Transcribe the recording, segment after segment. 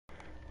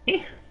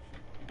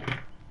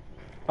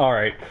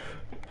Alright.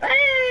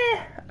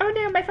 Oh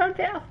no, my phone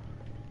fell.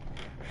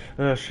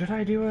 Should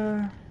I do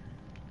a...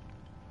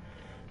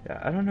 Yeah,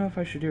 I don't know if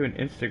I should do an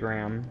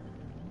Instagram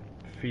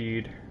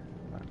feed.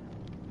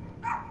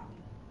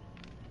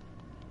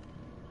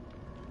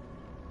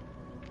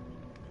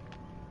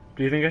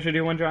 Do you think I should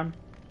do one, John?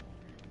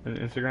 An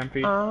Instagram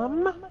feed?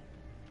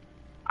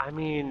 I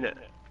mean,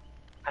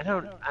 I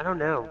don't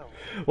know.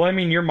 Well, I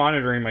mean, you're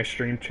monitoring my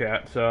stream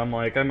chat, so I'm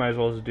like, I might as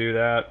well just do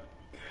that.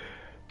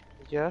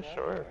 Yeah,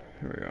 sure.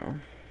 Here we go.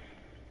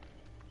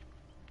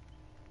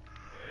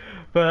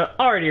 But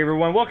alrighty,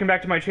 everyone, welcome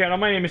back to my channel.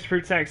 My name is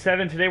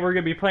FruitSnack7. Today we're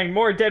going to be playing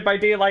more Dead by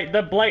Daylight,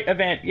 the Blight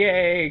event.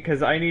 Yay!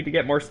 Because I need to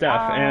get more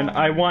stuff, and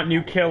I want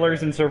new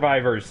killers and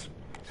survivors.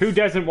 Who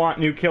doesn't want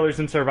new killers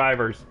and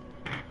survivors?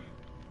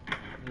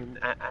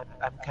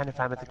 I'm kind of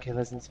fine with the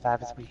killers and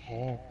survivors we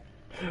have.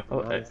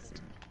 Oh,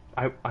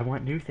 I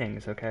want new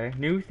things, okay?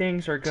 New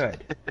things are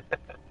good.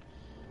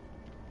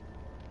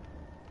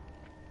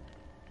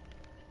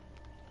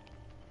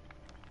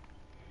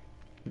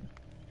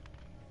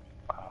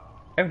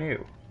 Oh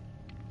no.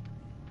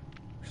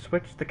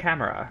 Switch the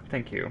camera,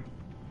 thank you.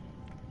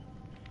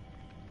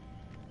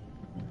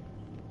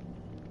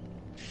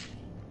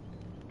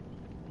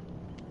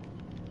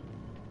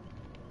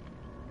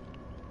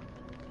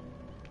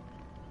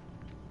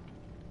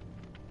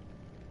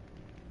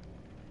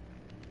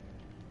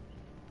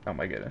 Oh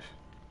my goodness.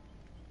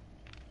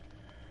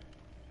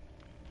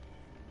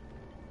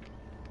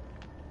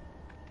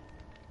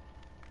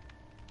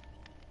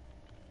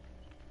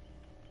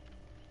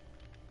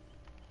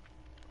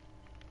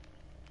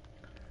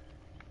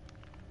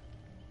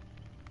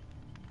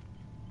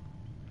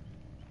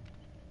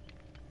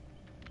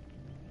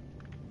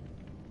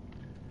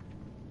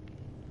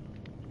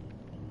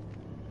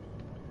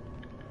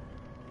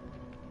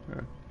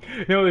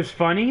 You know, it was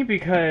funny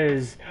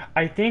because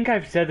I think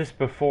I've said this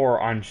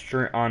before on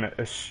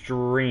a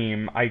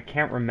stream. I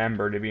can't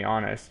remember, to be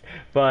honest,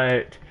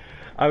 but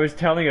I was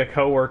telling a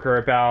coworker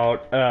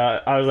about.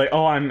 I was like,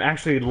 "Oh, I'm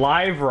actually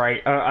live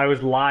right." I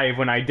was live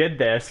when I did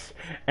this,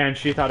 and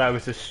she thought I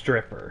was a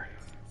stripper.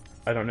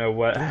 I don't know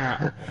what.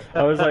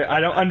 I was like,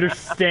 I don't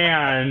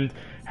understand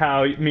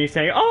how me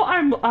saying, "Oh,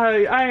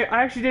 I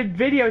actually did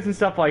videos and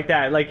stuff like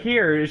that." Like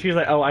here, she's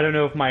like, "Oh, I don't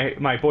know if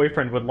my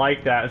boyfriend would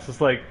like that." It's just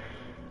like.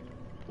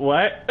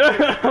 What?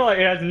 Like,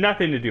 it has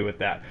nothing to do with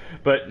that.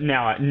 But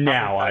now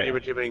You were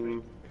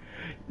doing.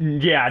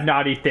 yeah,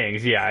 naughty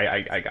things.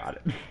 Yeah, I got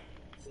it. I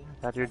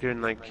thought you were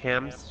doing like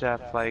cam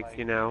stuff, like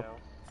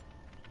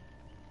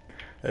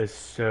It's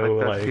so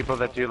like those like people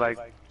that do like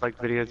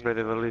videos where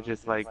they literally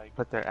just like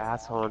put their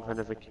asshole in front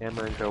of a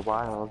camera and go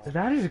wild.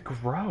 that is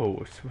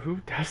gross.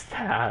 Who does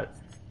that?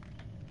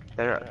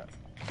 There,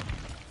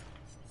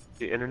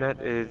 the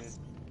internet is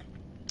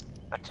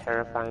a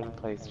terrifying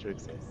place to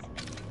exist.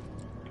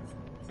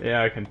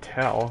 Yeah, I can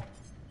tell.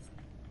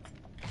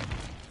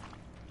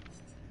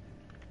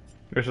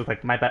 It's just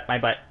like my butt, my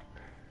butt.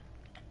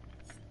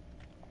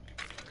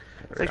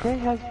 It's like, hey,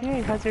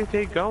 how's your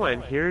day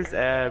going? Here's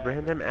a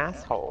random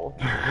asshole.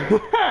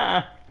 It's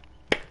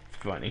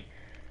funny.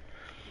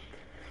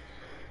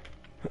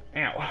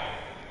 Ow.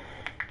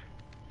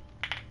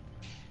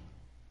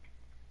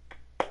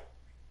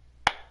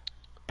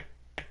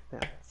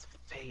 That's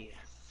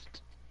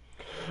fast.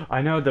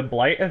 I know the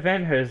Blight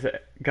event has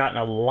gotten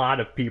a lot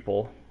of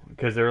people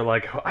because they're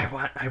like, oh,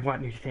 I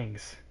want new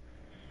things.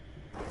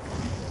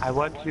 I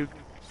want to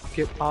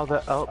get all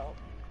the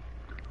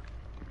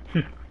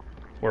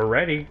We're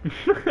ready.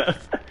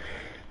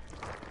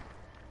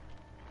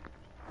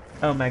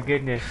 Oh my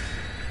goodness.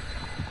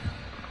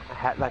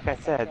 like I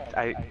said,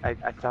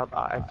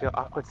 I feel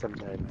awkward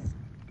sometimes.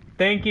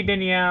 Thank you,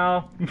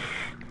 Danielle.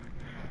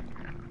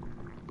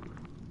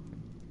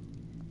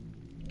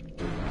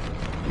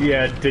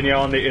 Yeah,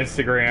 Danielle on the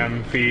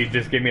Instagram feed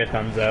just gave me a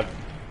thumbs up.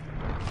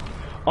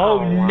 Oh,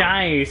 wow.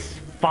 Nice.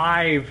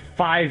 Five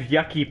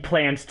yucky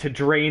plants to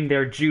drain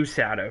their juice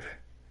out of.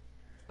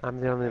 I'm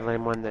the only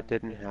lame one that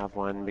didn't have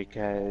one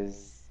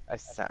because I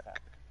suck.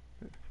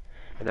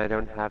 And I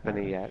don't have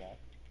any yet.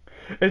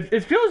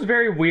 It feels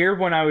very weird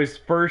when I was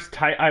first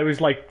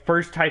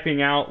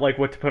typing out like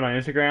what to put on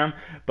Instagram,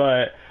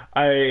 but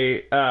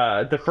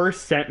the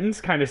first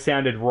sentence kind of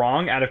sounded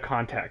wrong out of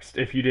context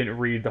if you didn't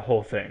read the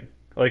whole thing.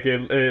 Like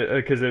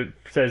because it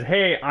says,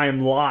 "Hey,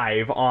 I'm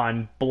live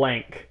on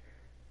blank,"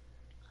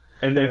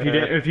 and then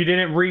if you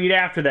didn't read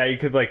after that, you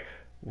could be like,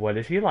 "What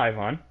is he live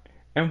on?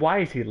 And why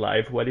is he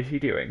live? What is he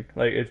doing?"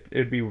 Like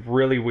it'd be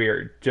really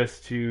weird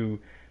just to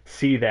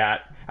see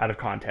that out of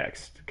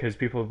context because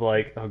people would be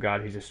like, "Oh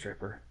God, he's a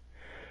stripper,"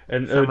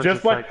 and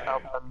just like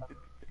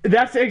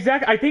that's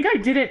exact. I think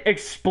I didn't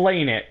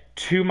explain it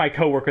to my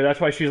coworker.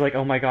 That's why she's like,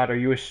 "Oh my God, are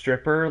you a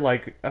stripper?"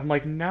 Like I'm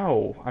like,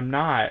 "No, I'm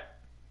not.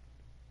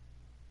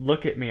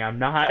 Look at me, I'm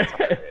not."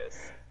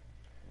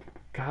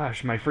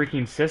 Gosh, my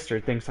freaking sister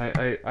thinks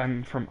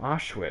I'm from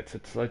Auschwitz.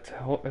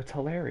 It's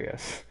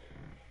hilarious.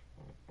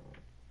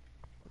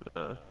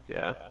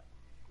 Yeah.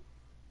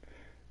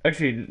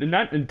 Actually,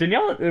 not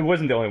Danielle. It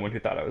wasn't the only one who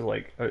thought I was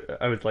like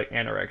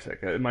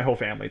anorexic. My whole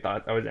family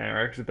thought I was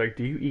anorexic. Like,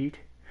 do you eat?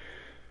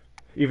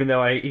 Even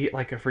though I eat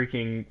like a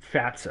freaking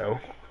fatso.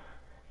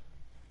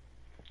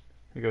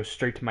 I go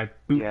straight to my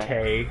Yeah.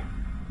 booty.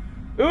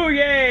 Ooh,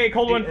 yay!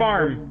 Cold One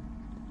Farm.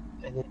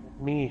 And it's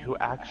me who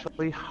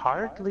actually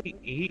hardly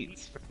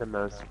eats for the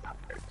most part.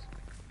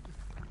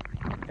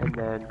 And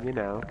then, you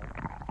know.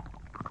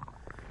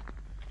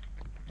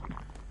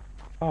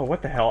 Oh,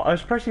 what the hell? I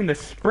was pressing the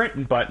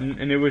sprint button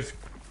and it was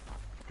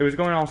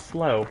going all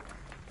slow.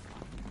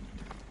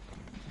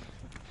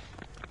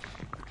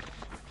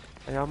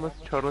 I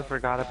almost totally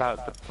forgot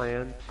about the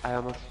plan. I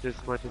almost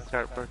just went to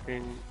start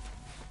working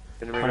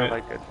generator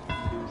like a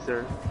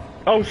loser.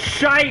 Oh,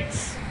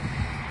 shites!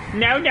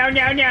 No, no,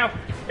 no, no!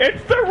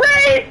 It's the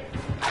Wraith!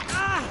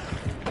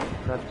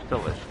 That's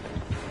delicious.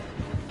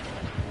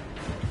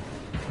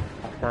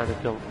 I found a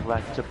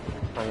delectable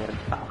plan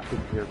up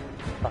in your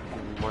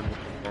fucking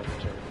wonderful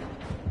manager.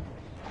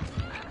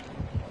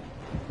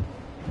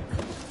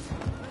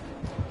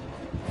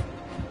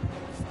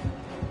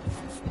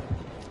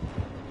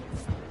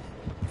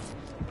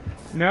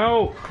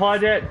 No,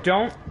 Claudette,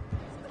 don't.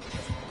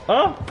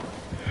 Oh!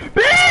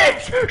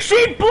 Bitch!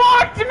 She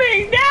blocked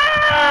me! No!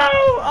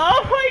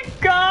 Oh my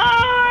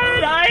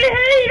god! I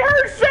hate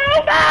her so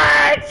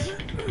much!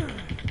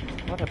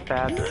 What a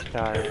bad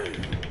start.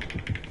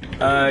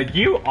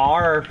 You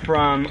are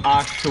from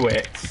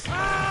Auschwitz.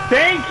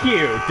 Thank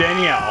you,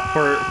 Danielle,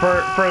 for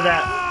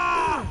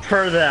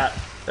that.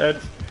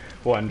 That's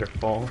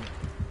wonderful.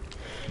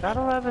 Gotta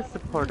love a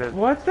supportive.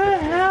 What the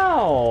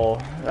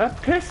hell? That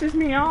pisses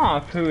me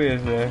off. Who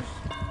is this?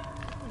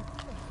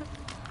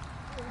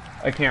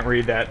 I can't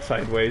read that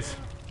sideways.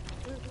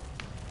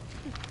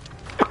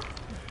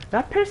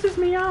 That pisses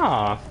me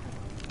off.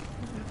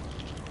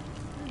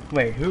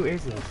 Wait, who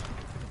is this?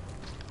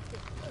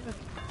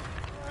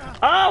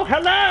 Oh,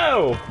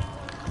 hello!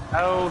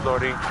 Oh,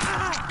 lordy.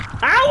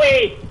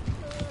 Owie!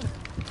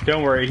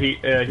 Don't worry,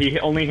 he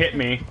only hit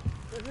me.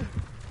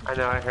 I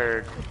know, I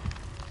heard.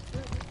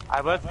 I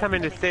was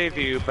coming to save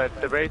you,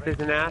 but the Wraith is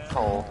an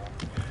asshole.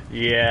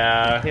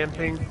 Yeah.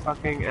 Camping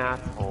fucking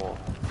asshole.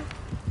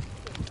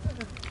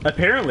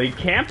 Apparently,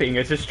 camping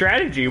is a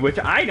strategy, which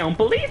I don't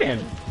believe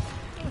in.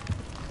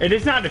 It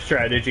is not a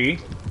strategy.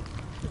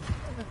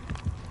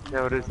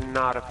 No, it is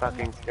not a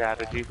fucking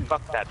strategy.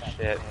 Fuck that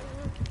shit.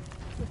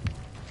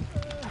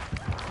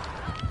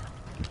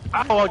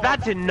 Oh,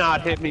 that did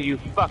not hit me, you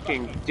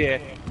fucking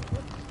dick.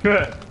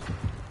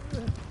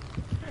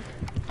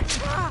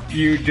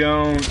 You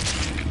don't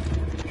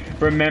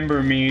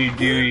remember me,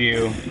 do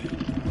you?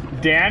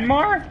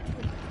 Danmar?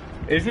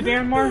 Is it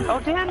Danmar? Oh,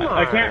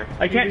 Danmar.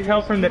 I can't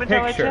tell from the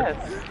picture.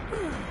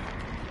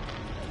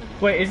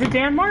 Wait, is it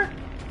Danmar?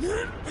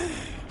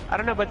 I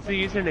don't know, what's the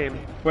username?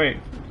 Wait.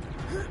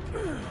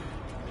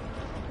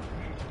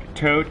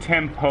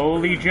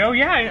 Totempoli Joe?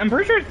 Yeah, I'm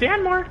pretty sure it's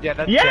Danmar. Yeah,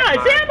 that's Danmar. Danmar.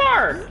 It's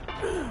Danmar!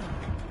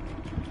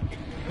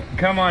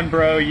 Come on,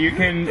 bro. You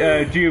can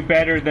do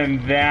better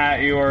than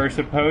that. You are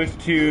supposed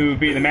to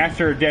be the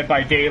master of Dead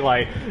by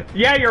Daylight.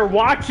 Yeah, you're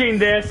watching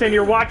this, and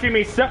you're watching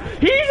me so...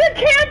 He's a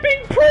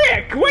camping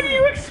prick! What do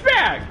you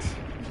expect?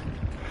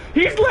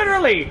 He's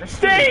literally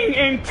staying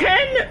in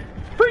 10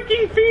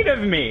 freaking feet of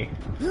me.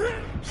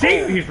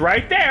 See? He's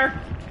right there.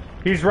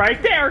 He's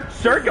right there,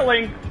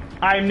 circling.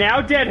 I'm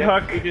now dead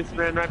hook. He just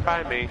ran right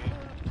by me.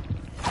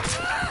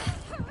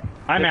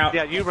 I'm out.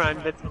 Yeah, you run.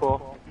 That's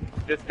cool.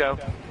 Just go.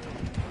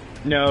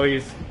 No,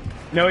 he's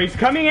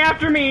coming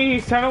after me.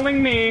 He's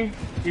tunneling me.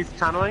 He's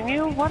tunneling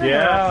you? What an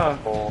Yeah.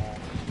 asshole.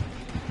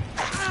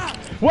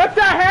 What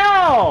the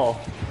hell?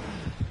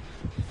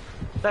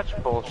 Such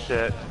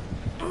bullshit.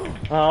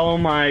 Oh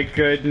my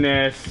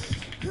goodness.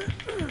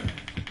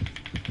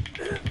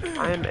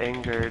 I am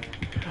angered.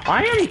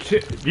 I am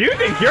too. You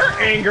think you're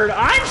angered?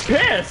 I'm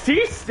pissed.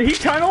 He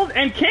tunneled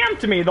and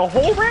camped me the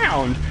whole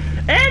round,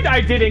 and I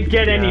didn't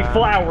get any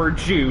flower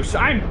juice.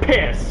 I'm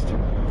pissed.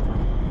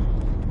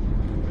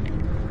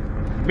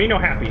 Me no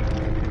happy.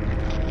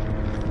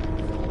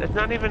 It's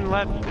not even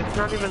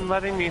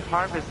letting me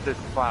harvest this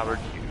flower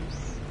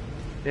juice.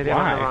 Maybe I'm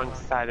on the wrong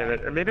side of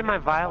it, or maybe my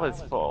vial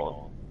is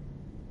full.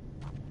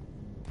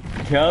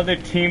 Tell the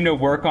team to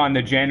work on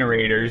the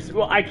generators.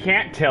 Well, I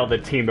can't tell the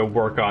team to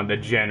work on the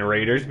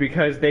generators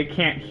because they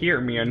can't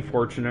hear me,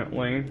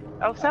 unfortunately.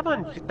 Oh,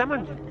 someone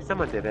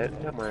did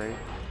it. Don't worry.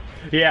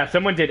 Yeah,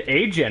 someone did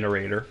a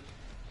generator.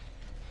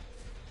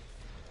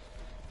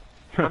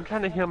 I'm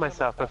trying to heal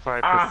myself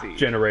before I proceed.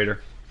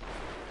 Generator.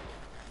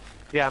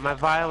 Yeah, my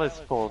vial is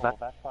full. That's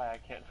why I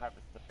can't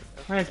harvest it.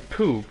 That's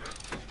poop.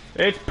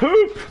 It's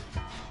poop!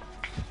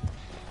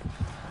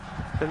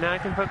 So now I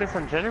can focus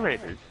on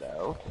generators,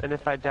 though. And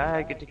if I die,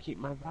 I get to keep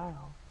my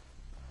vial.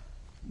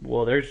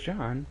 Well, there's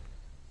John.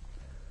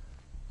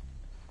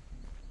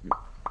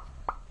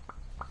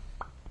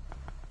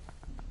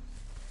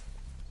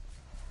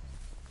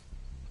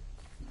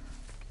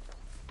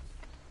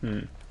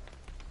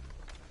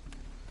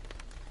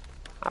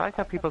 I like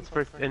how people's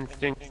first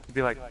instinct is to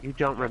be like, you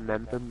don't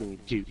remember me,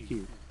 do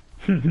you?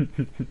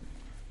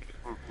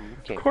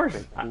 Can't Of course,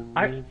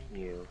 freaking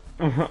you.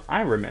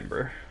 I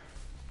remember.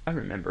 I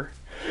remember.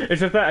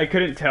 It's just that I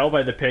couldn't tell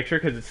by the picture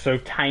because it's so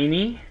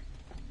tiny,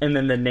 and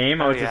then the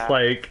name, I was just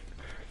like,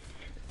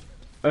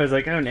 oh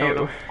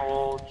no.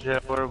 Total Joe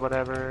or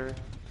whatever.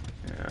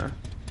 Yeah.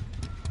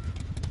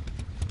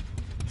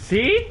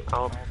 See?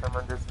 Oh,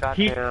 someone just got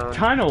He down.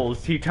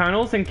 tunnels. He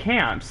tunnels and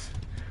camps,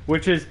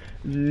 which is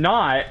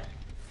not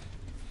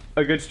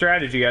a good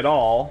strategy at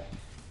all.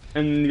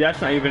 And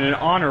that's not even an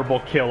honorable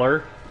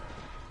killer.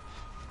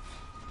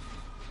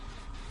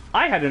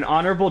 I had an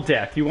honorable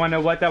death. You want to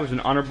know what? That was an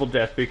honorable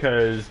death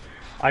because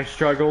I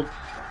struggled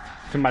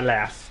to my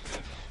last.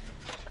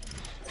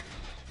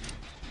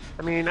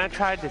 I mean, I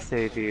tried to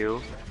save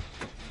you.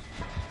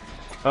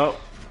 Oh,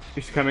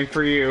 he's coming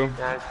for you.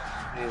 I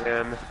see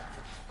him.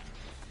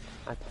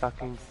 I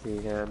fucking see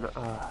him.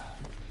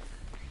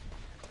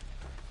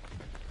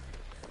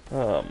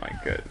 Oh my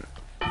goodness.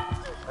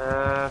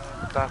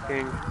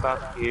 Fucking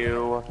fuck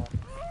you.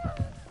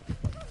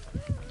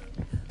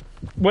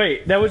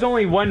 Wait, that was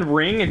only one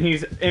ring and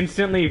he's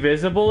instantly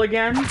visible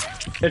again?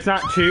 It's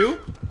not two?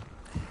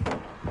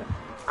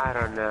 I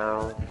don't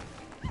know.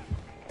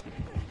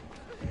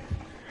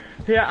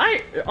 Yeah,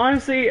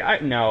 honestly,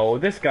 no,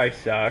 this guy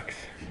sucks.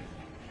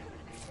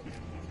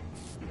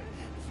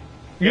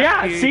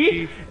 Yeah,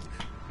 see?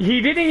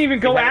 He didn't even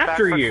go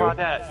after you.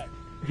 Claudette.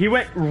 He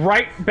went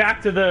right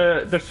back to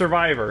the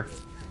survivor.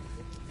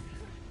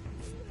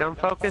 Don't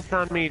focus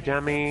on me,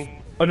 dummy.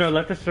 Oh no,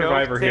 let the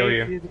survivor heal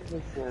you. You the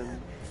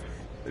person.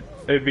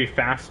 It'd be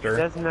faster.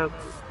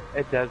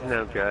 It does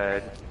no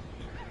good.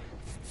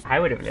 I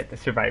would have let the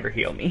survivor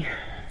heal me.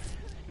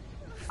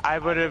 I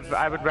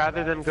would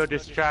rather them go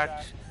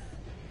distract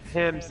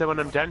him so when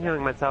I'm done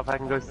healing myself I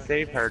can go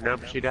save her.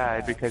 Nope, she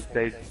died because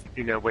they,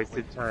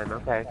 wasted time.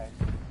 Okay.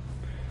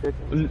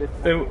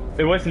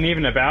 It wasn't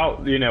even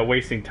about,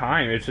 wasting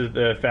time. It's just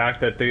the fact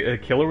that the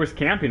killer was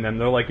camping them.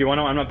 They're like,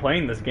 I'm not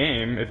playing this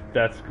game if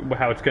that's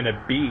how it's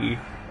gonna be.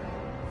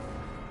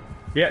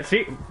 Yeah,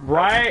 see,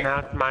 right.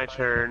 Now it's my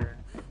turn.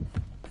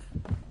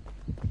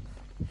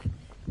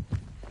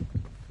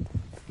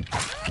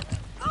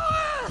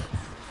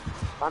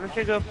 Why don't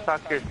you go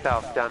fuck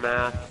yourself,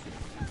 dumbass?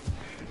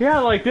 Yeah,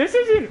 like, this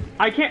isn't...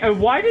 I can't...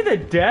 Why did the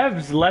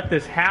devs let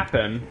this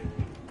happen?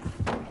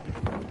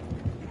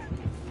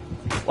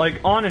 Like,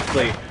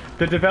 honestly,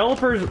 the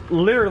developers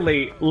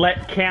literally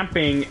let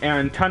camping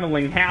and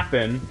tunneling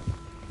happen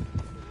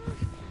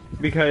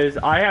because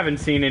I haven't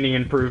seen any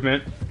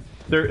improvement.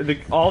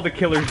 All the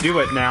killers do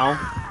it now.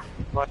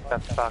 What the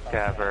fuck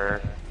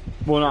ever.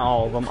 Well, not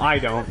all of them. I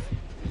don't.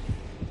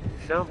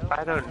 Nope,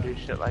 I don't do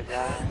shit like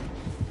that.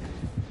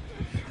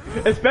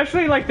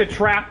 Especially like the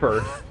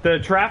trapper. The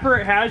trapper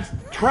has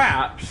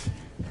traps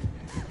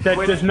that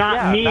does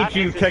not need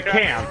you to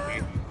camp.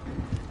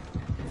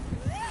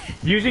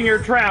 Using your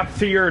traps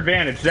to your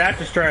advantage,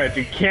 that's a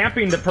strategy.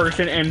 Camping the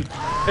person and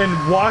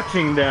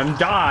watching them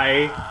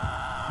die,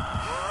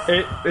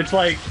 it's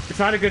like, it's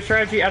not a good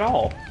strategy at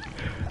all.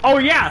 Oh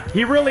yeah,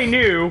 he really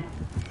knew.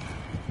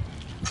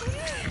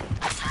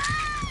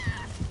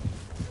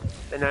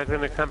 And they're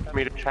gonna come for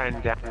me to try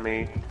and down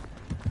me.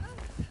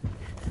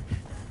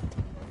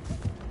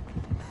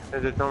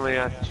 Because it's only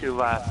us two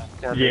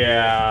left.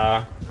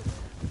 Yeah.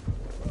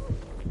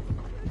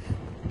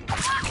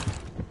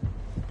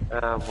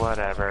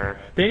 Whatever.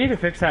 They need to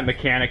fix that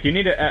mechanic. You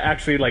need to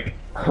actually, like,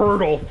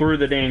 hurdle through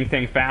the dang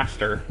thing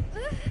faster.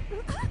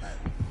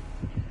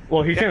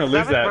 Well, he's gonna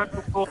lose that.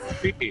 Full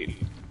speed.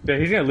 Yeah,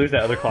 he's gonna lose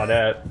that other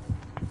Claudette.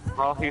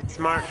 Well, he's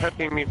smart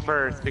hooking me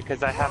first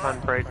because I have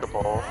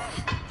Unbreakable.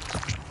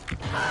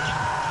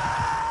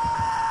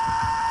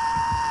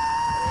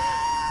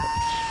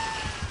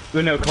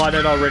 But no,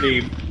 Claudette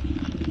already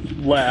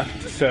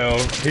left, so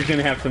he's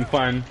gonna have some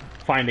fun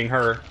finding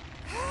her.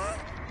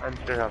 I'm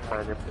sure he'll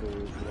find her pretty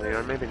easily,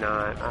 or maybe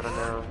not. I don't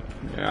know.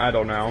 Yeah, I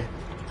don't know.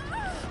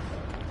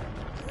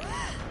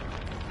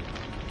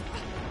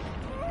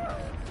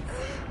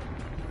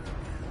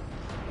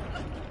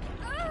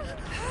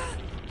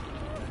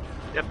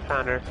 Yep,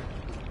 found her.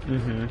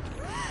 Mm-hmm.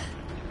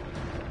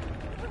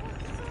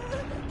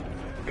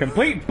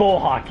 Complete bull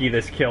hockey,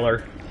 this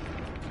killer.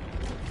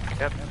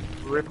 Yep,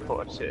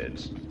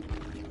 reported.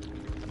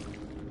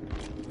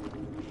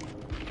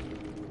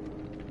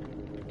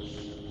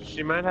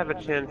 She might have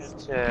a chance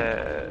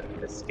to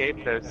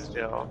escape though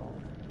still.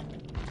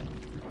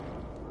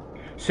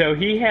 So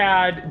he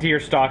had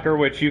Deerstalker,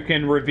 which you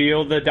can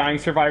reveal the dying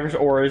survivor's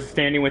auras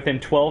standing within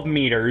 12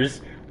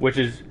 meters, which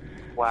is...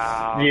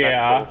 Wow,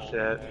 yeah. that's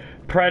bullshit.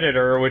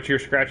 Predator, which your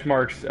scratch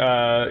marks,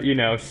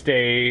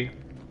 stay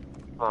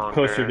Longer.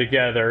 closer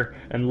together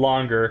and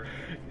longer.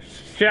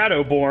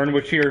 Shadowborn,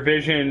 which your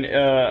vision,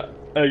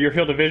 your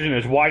field of vision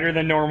is wider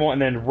than normal,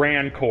 and then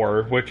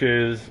Rancor, which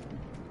is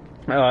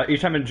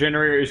each time a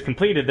generator is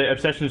completed, the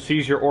obsession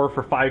sees your aura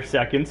for 5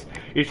 seconds.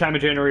 Each time a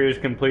generator is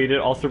completed,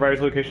 all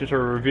survivors' locations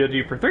are revealed to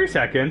you for 3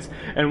 seconds.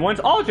 And once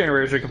all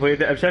generators are completed,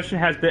 the obsession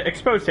has the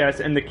exposed status,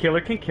 and the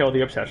killer can kill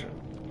the obsession.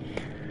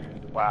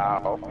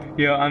 Wow.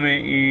 Yo, I'm gonna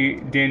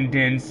eat din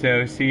din,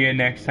 so see you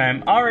next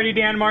time. Alrighty,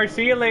 Danmar,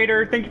 see you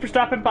later. Thank you for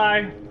stopping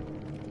by.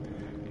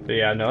 But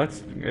yeah, no,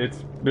 it's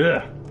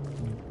ugh.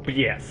 But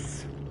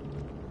yes.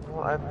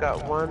 Well, I've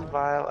got one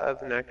vial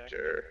of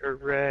nectar.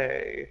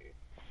 Hooray.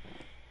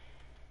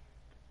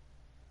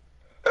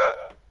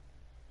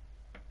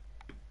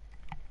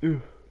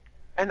 Ooh.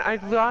 And I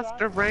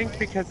lost a rank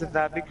because of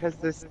that, because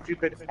this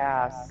stupid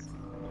ass.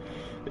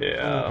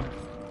 Yeah.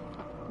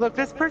 Look,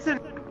 this person,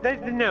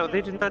 no,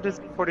 they did not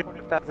deserve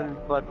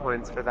 45,000 blood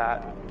points for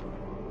that.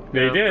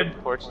 They No, did.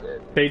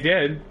 unfortunate. They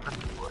did.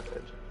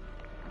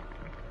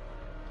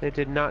 They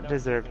did not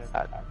deserve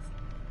that.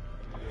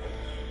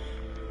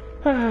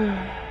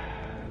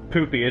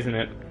 Poopy, isn't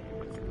it?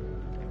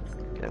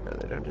 Yeah, no,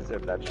 they don't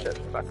deserve that shit.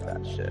 Fuck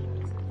that shit.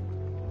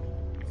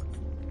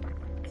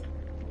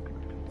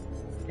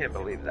 Can't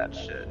believe that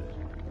shit.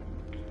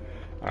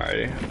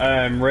 Alrighty.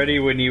 I'm ready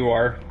when you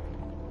are.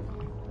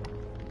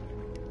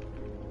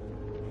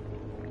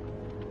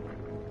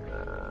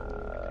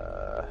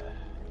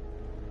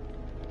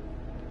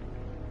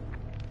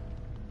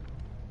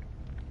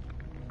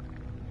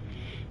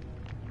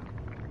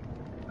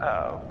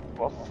 Oh,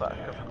 well, fuck.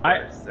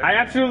 I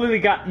absolutely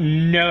got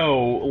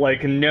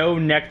no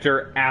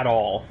nectar at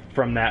all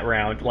from that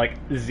round,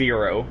 like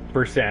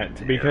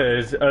 0%,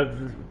 because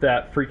of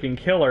that freaking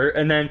killer.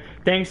 And then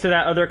thanks to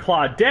that other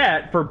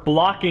Claudette for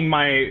blocking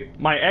my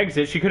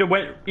exit, she could have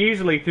went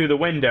easily through the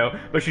window,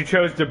 but she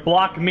chose to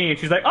block me, and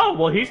she's like, oh,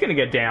 well, he's gonna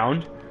get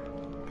downed.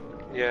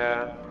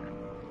 Yeah.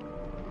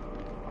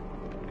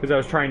 Because I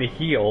was trying to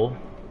heal.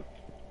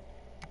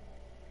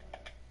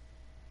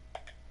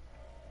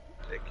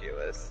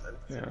 Ridiculous.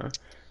 Yeah.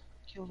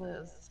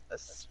 Ridiculous.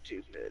 That's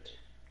stupid.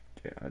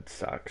 Yeah, it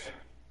sucks.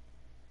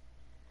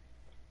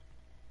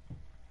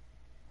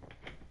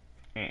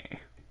 Eh.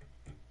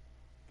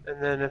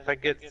 And then if I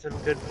get some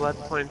good blood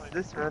points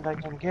this round, I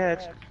can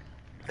get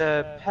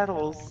the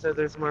petals so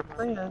there's more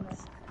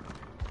plants.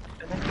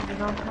 And I can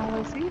get on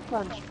Hollows Eve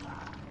lunchbox.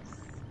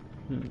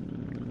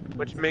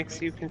 Which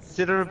makes you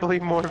considerably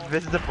more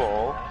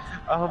visible.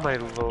 Oh my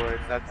lord,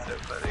 that's so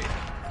funny.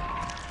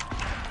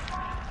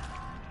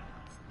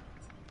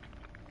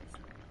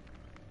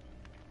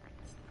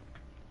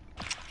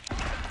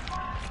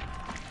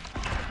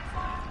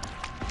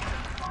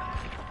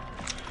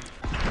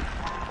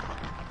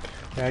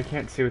 Yeah, I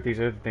can't see what these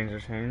other things are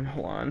saying.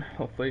 Hold on.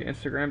 Hopefully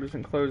Instagram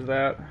doesn't close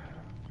that.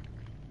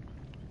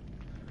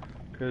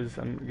 Because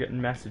I'm getting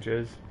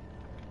messages.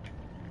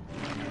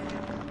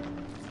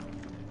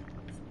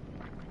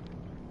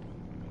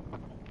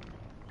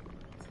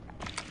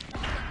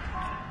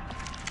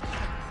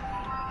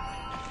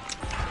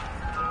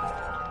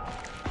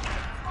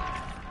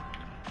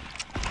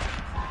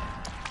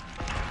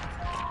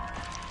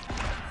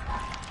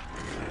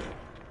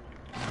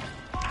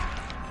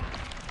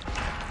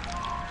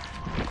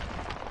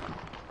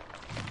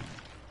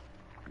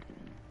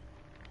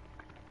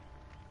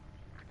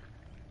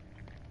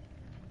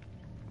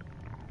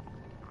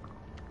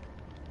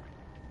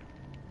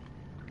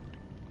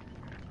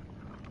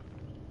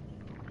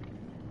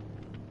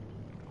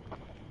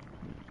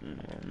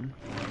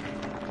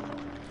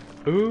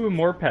 Ooh,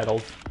 more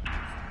petals.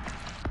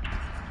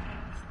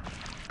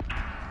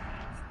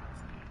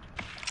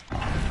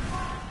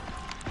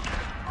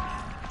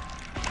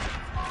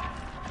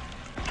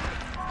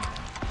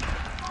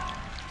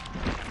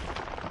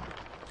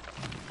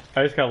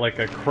 I just got like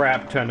a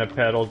crap ton of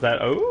petals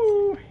that,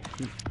 ooh.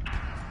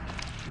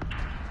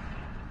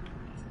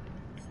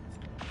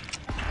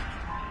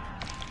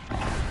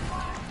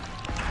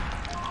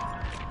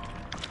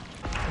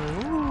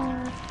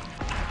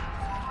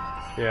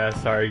 Yeah,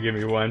 sorry, give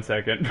me 1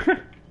 second.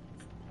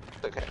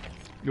 Okay.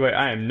 Wait,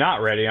 I am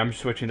not ready. I'm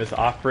switching this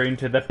offering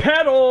to the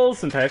petals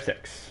since I have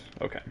 6.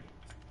 Okay.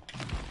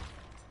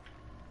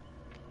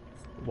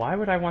 Why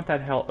would I want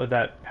that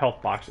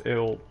health box?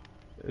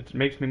 It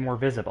makes me more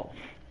visible.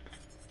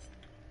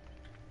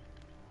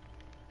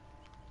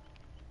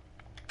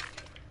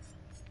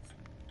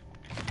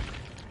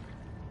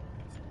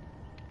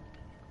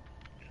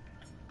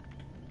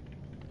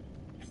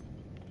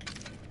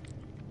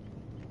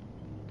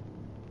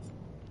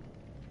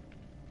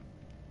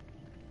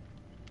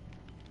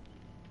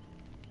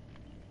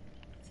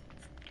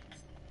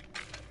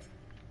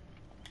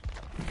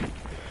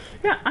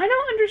 Yeah, I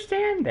don't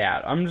understand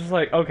that. I'm just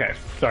like, okay,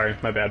 sorry,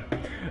 my bad.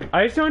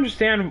 I just don't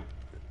understand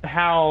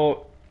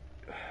how...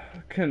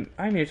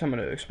 I need someone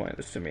to explain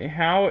this to me.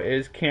 How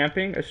is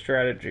camping a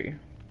strategy?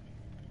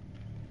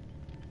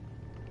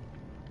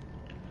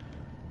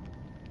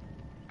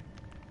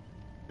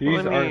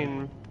 These Well, I are...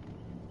 mean...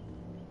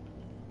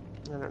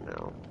 I don't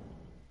know.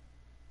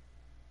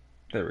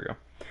 There we go.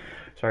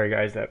 Sorry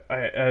guys, that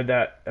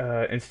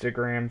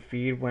Instagram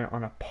feed went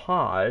on a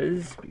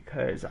pause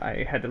because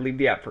I had to leave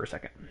the app for a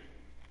second.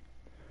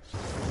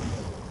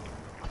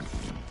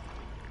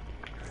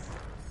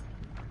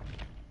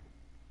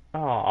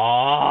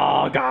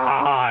 Oh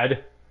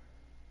God!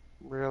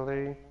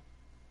 Really?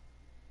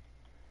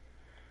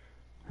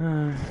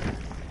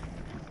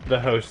 the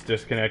host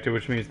disconnected,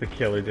 which means the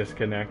killer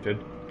disconnected.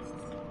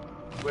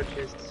 Which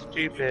is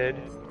stupid.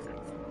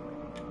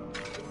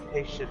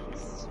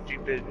 Patience.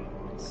 Stupid.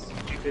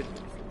 Stupid.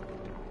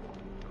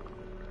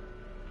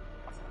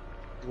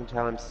 You can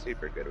tell I'm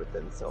super good with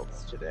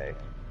insults today.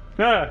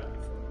 Ah!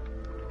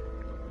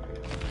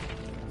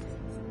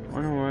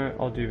 You know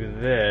what? I'll do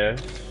this.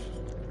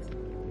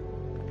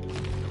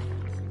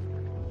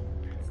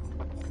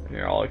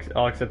 Here, I'll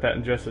accept that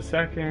in just a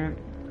second.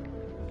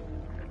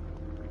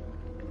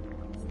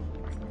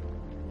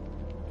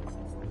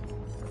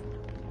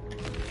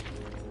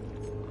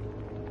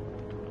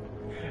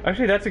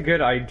 Actually, that's a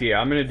good idea.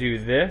 I'm gonna do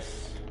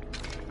this.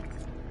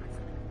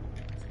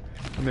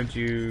 I'm gonna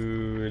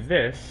do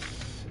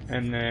this.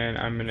 And then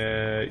I'm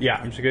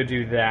just gonna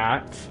do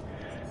that.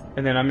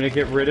 And then I'm gonna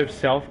get rid of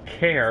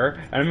self-care.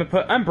 And I'm gonna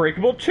put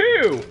Unbreakable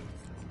 2!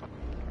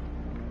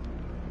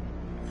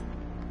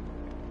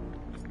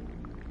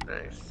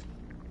 Nice.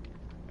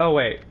 Oh,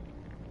 wait.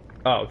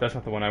 Oh, that's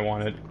not the one I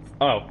wanted.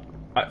 Oh.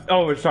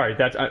 Sorry,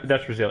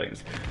 that's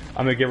Resilience.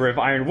 I'm gonna get rid of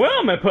Iron Will,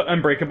 I'm gonna put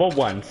Unbreakable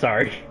 1.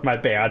 Sorry, my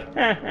bad.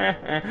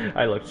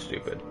 I looked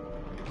stupid.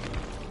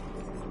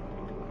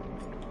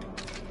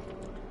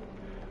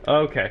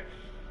 Okay.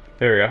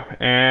 There we go.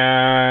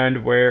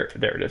 And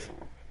there it is.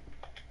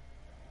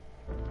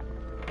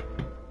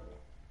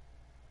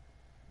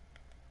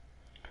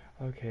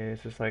 Okay,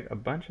 it's just like a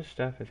bunch of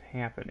stuff is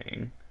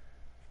happening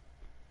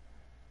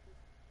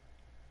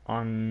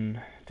on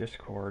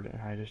Discord,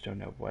 and I just don't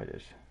know what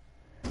is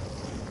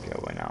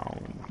going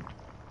on.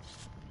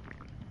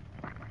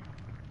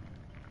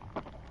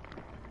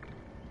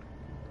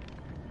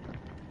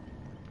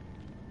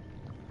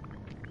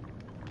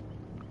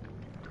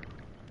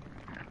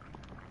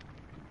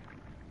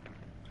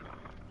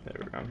 There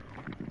we go.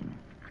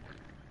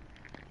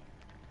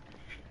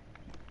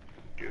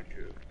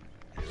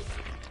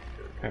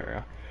 There we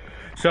go.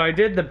 So I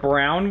did the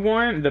brown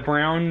one, the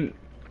brown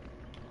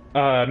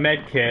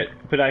med kit,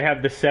 but I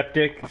have the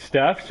septic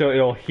stuff, so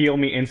it'll heal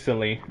me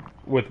instantly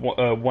with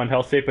one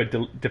health save, but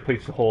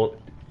depletes the whole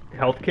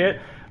health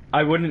kit.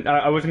 I wasn't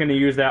going to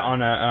use that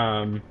on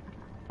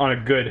a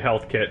good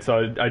health kit,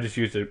 so I just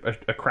used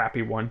a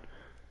crappy one.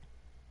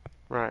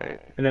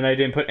 Right. And then I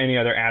didn't put any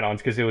other add-ons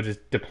because it would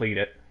just deplete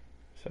it.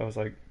 So I was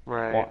like,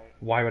 right.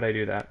 Why would I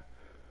do that?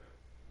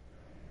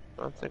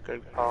 That's a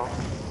good call.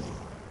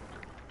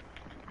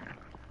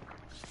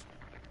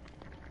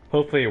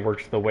 Hopefully it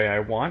works the way I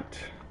want.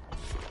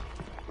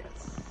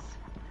 Yes.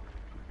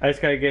 I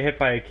just gotta get hit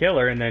by a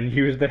killer and then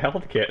use the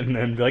health kit and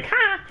then be like,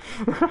 ha!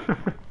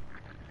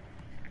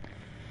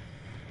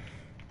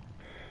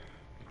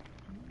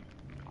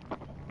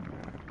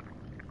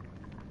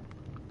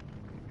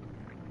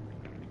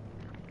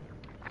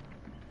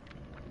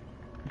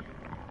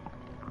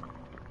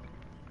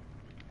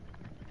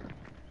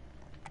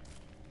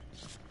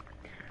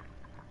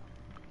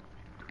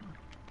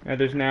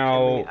 There's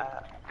now,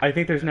 I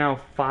think there's now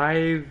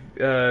 5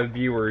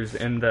 viewers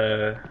in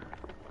the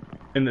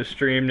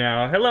stream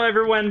now. Hello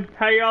everyone,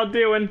 how y'all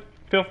doing?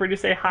 Feel free to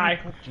say hi.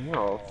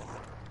 Oh,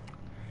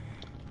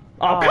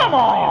 come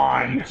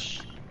on!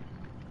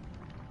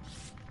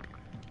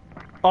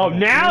 Oh,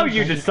 now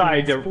you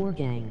decide to.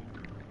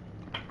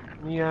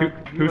 Yeah.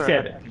 Who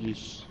said it?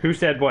 Who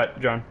said what,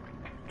 John?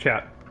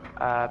 Chat.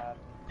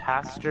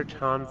 Pastor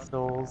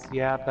Tonsils.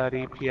 Yeah,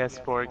 buddy.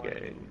 PS4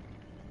 game.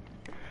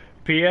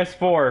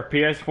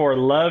 PS4,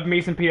 love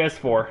me some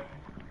PS4.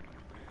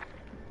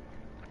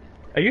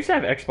 I used to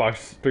have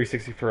Xbox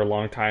 360 for a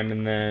long time,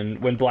 and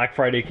then when Black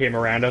Friday came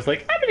around, I was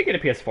like, I'm gonna get a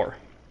PS4.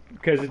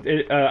 Because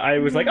I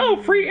was like,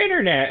 oh, free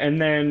internet, and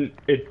then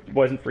it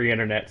wasn't free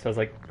internet, so I was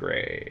like,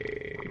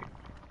 great.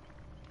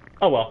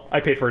 Oh well, I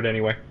paid for it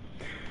anyway.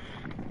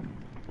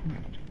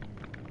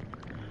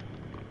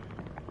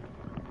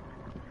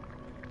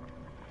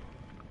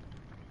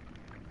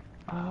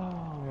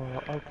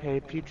 Oh, okay.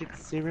 Puget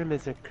Serum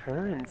is a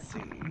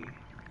currency.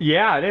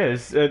 Yeah, it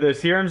is. The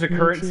serum's a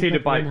currency to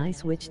buy. When I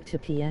switched to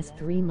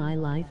PS3, my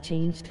life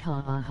changed.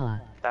 Ha ha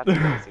ha. That's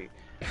crazy.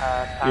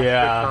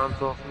 Yeah.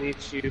 Consoles me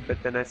too,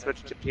 but then I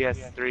switched to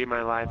PS3,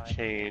 my life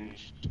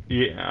changed.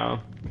 Yeah.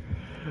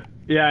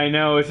 Yeah, I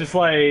know. It's just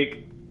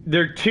like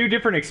they're two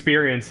different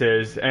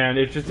experiences, and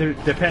it just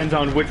depends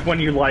on which one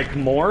you like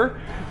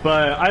more.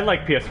 But I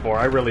like PS4.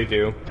 I really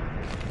do.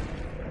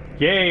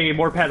 Yay,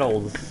 more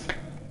pedals.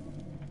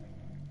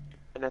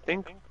 And I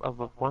think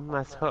of one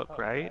less hook,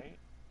 right?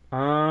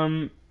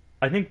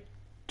 I think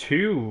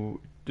 2.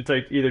 It's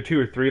like either 2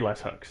 or 3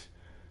 less hooks.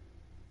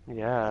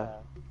 Yeah,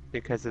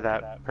 because of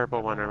that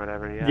purple one or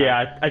whatever. Yeah.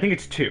 Yeah, I think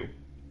it's 2,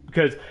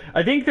 because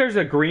I think there's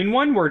a green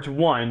one where it's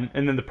 1,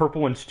 and then the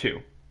purple one's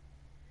 2.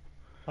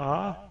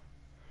 Ah.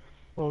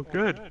 Well,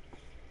 good.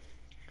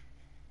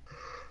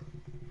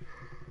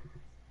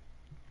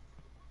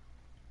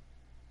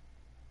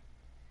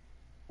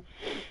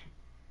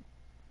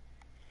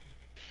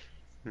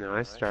 No,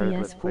 I started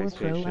with PS4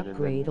 PlayStation Pro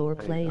upgrade or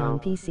play on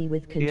PC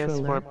with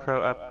controller. PS4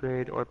 Pro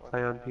upgrade or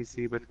play on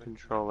PC with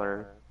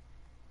controller.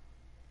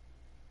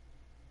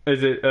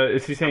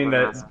 Is he saying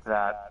that? Ask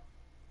that?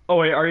 Oh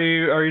wait, are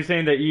you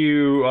saying that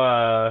you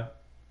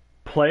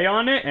play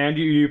on it and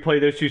you play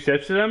those two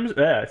systems,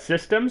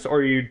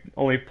 or you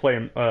only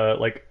play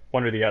like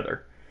one or the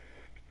other?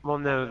 Well,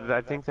 no,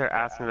 I think they're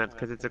asking that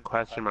because it's a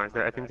question mark.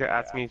 I think they're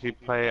asking if you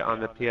play on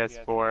the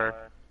PS4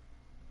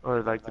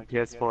 or like the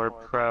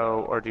PS4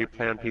 Pro, or do you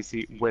play on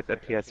PC with a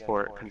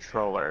PS4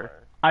 controller?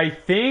 I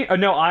think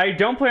no, I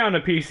don't play on a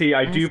PC.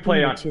 I do play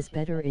Asking on. which is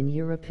better in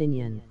your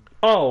opinion.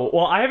 Oh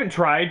well, I haven't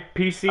tried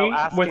PC Oh, with a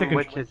asking controller.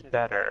 which is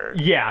better.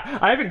 Yeah,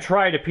 I haven't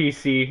tried a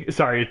PC.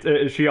 Sorry,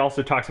 she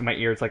also talks in my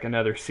ear. It's like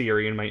another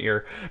Siri in my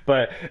ear.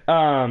 But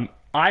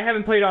I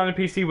haven't played on a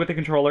PC with a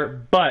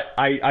controller, but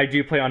I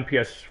do play on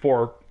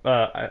PS4.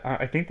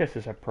 I think this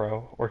is a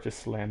Pro or just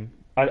Slim.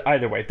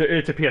 Either way,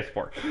 it's a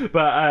PS4.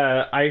 But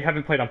I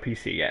haven't played on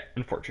PC yet,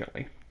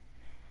 unfortunately.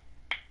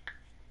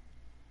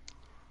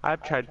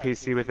 I've tried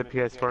PC with a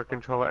PS4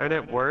 controller and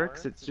it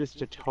works. It's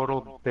just a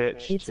total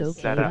bitch It's to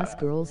okay, set us up.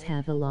 girls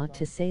have a lot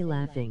to say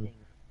laughing.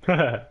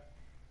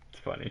 It's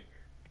funny.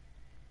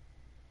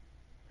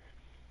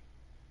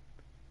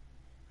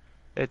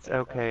 It's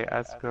okay.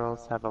 Us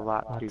girls have a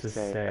lot to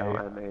say.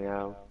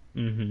 LMAO.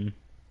 Mm-hmm.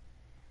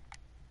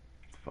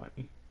 It's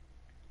funny.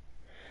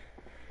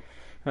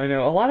 I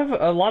know a lot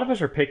of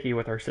us are picky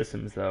with our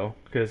systems though,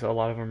 because a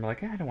lot of them are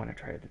like, I don't want to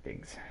try other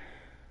things.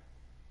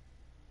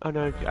 Oh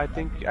no, I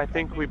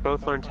think we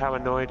both learned how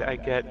annoyed I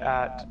get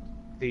at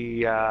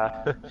the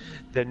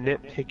the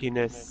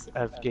nitpickiness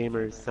of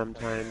gamers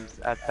sometimes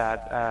at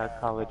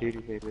that Call of Duty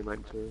game we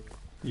went to.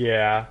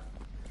 Yeah.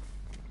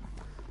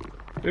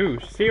 Ooh,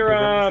 'Cause I'm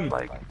serum. just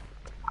like,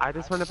 I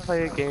just want to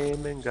play a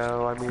game and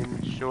go. I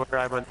mean, sure,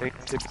 I want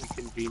things to be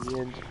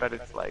convenient, but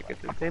it's like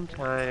at the same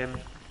time,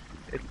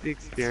 it's the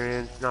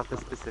experience, not the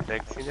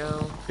specifics, you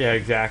know? Yeah,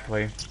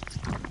 exactly.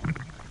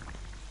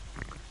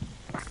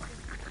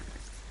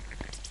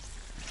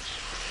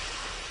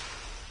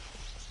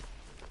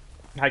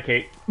 Hi,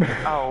 Kate.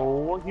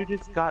 Oh, you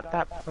just got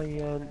that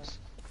plant.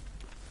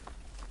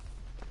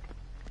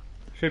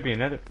 Should be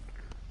another.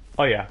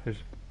 Oh yeah, there's.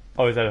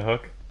 Oh, is that a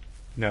hook?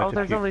 No, Oh, it's a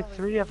there's pu- only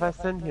 3 of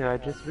us in here. I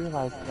just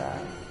realized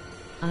that.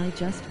 I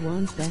just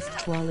want best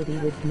quality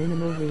with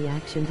minimal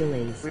reaction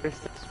delays. We're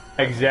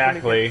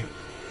Exactly.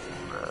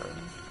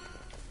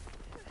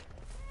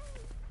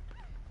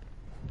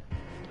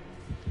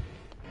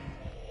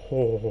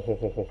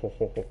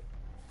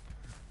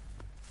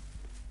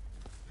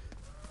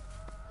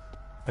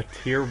 A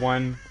tier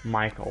 1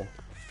 Michael.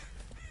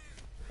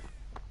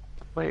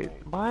 Wait,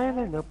 why are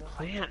there no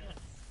plants?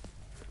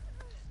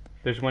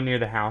 There's one near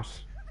the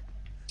house.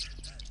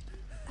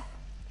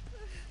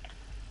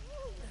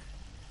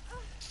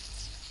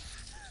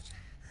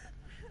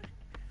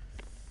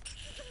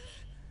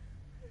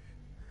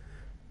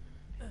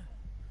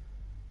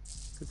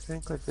 I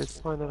think at this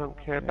point I don't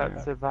care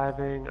about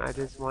surviving. I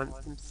just want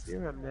some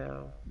serum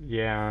now.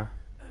 Yeah.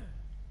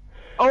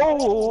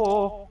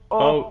 Oh,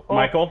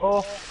 Michael?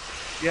 Oh,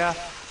 yeah.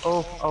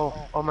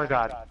 Oh my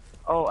god.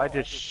 Oh, I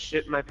just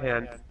shit my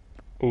pants.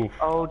 Oof.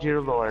 Oh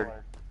dear lord.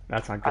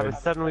 That's not I good.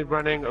 was suddenly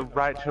running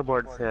right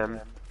towards him.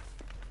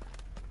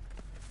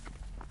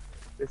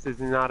 This is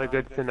not a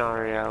good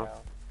scenario.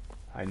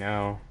 I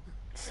know.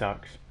 It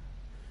sucks.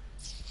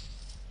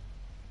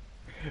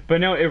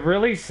 But no, it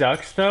really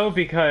sucks though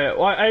because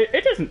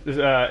it doesn't.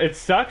 It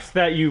sucks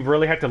that you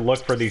really have to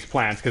look for these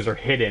plants because they're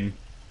hidden.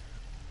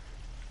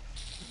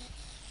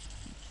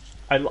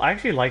 I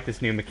actually like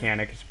this new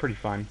mechanic. It's pretty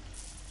fun.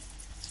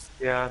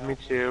 Yeah, me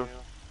too.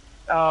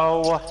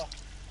 Oh,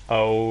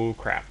 Oh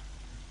crap!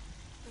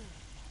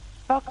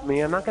 fuck me.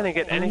 I'm not gonna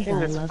get anything I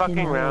this love fucking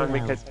him round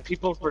LOL. because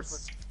people were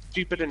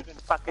stupid and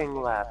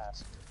fucking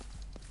left.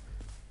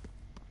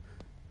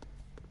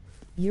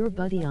 Your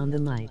buddy on the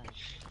mic.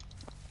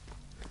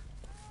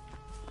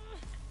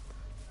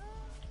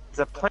 There's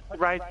a plant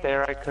right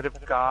there I could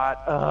have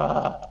got.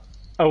 Ugh.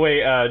 Oh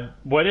wait,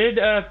 what did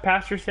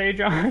Pastor say,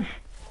 John?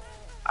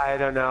 I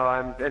don't know.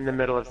 I'm in the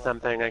middle of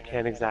something. I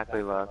can't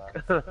exactly look.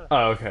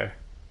 Oh okay.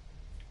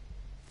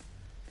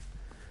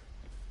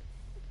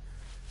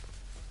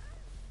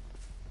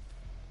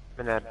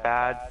 I'm in a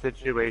bad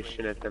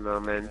situation at the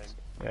moment.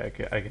 Yeah,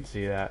 I can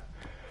see that.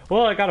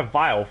 Well, I got a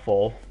vial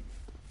full.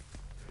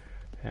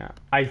 Yeah,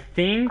 I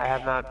think. I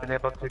have not been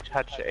able to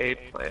touch a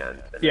plant.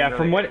 and Yeah, I'm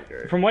from really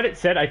what angered. it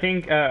said, I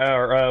think,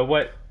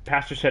 what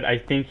Pastor said, I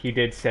think he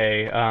did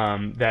say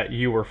that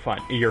you were fun.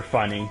 You're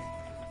funny.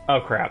 Oh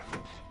crap!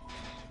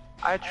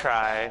 I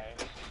try.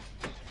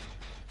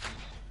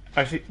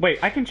 Actually, wait,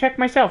 I can check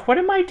myself. What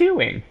am I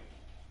doing?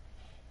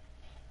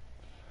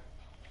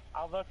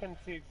 I'll look and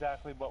see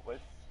exactly what was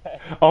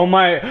said Oh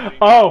my!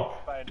 Oh!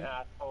 by an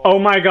asshole. Oh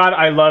my God!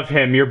 I love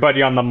him. Your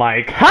buddy on the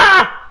mic.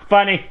 Ha!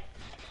 Funny.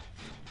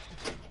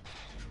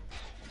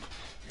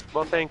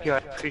 Well, thank you. I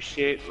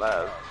appreciate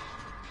love.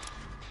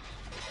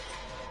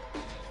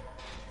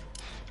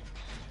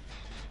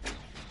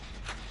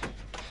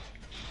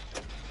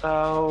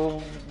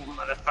 Oh,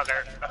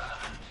 motherfucker.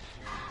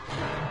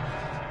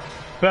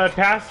 But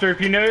Pastor,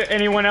 if you know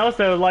anyone else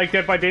that would like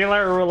Dead by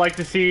Daylight or would like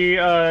to see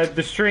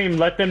the stream,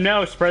 let them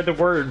know. Spread the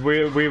word.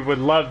 We would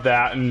love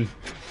that and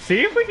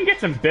see if we can get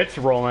some bits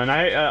rolling.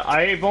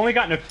 I've only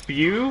gotten a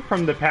few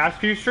from the past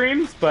few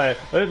streams, but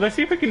let's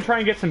see if we can try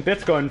and get some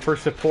bits going for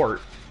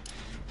support.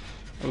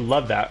 I would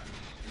love that.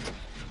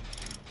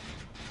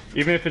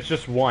 Even if it's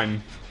just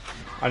one,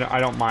 I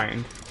don't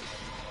mind.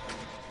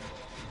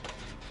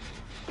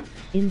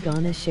 I'm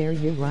gonna share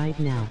you right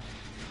now.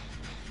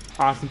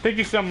 Awesome, thank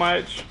you so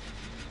much.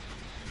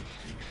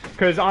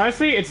 Because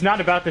honestly, it's not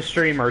about the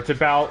streamer; it's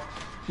about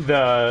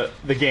the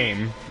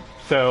game.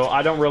 So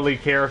I don't really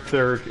care if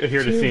they're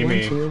here to see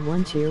me. Cheer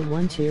one, cheer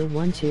one, cheer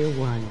one, cheer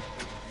one.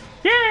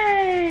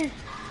 Yay!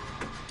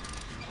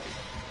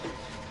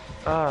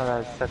 Oh,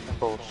 that's such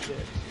bullshit.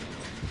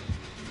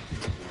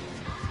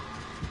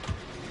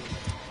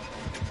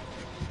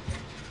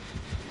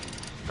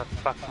 Oh,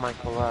 fuck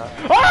Michael up.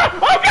 Oh!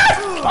 Oh god!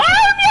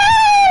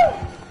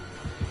 Oh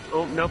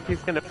no! Oh, nope,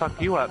 he's gonna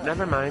fuck you up.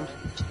 Never mind.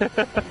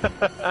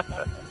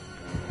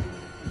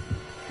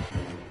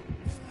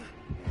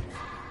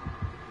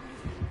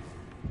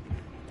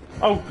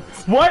 Oh,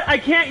 what? I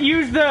can't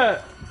use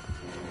the...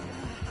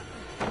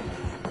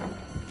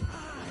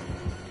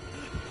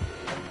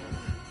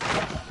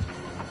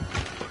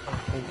 Oh,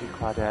 thank you,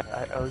 Claudette.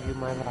 I owe you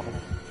my life.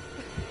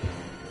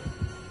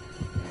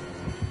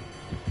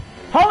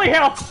 Holy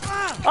hell!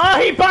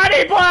 Oh, he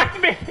body blocked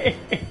me!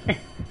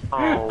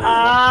 Oh.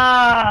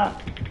 Ah!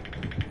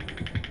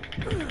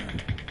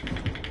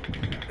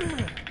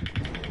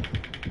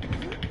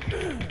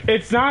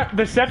 It's not...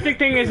 The septic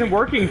thing isn't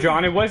working,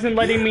 John. It wasn't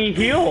letting me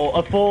heal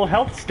a full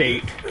health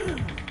state.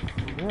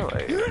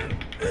 Really?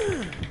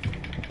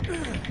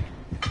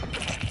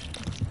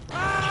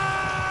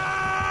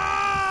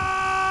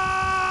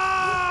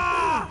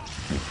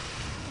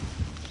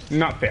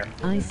 Not fair.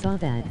 I saw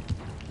that.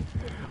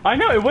 I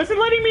know, it wasn't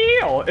letting me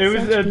heal. It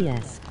was... Such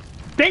BS.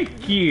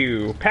 Thank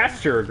you.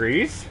 Pastor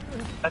agrees.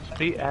 That's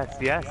BS.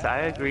 Yes,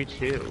 I agree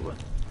too.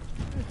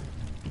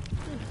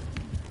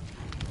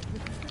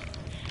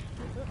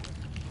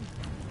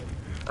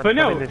 But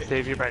no. I'm coming to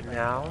save you right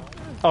now.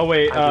 Oh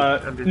wait,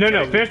 I'm just no,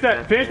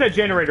 getting finish that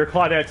generator.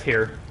 Claudette's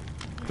here.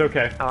 It's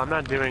okay. Oh, I'm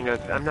not doing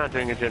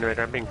a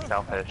generator. I'm being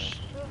selfish.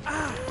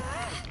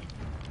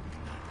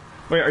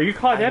 Wait, are you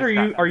Claudette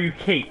or are you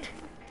Kate?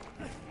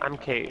 I'm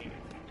Kate.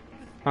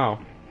 Oh.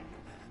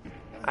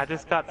 I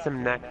just got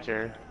some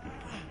nectar.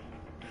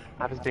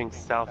 I was being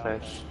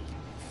selfish.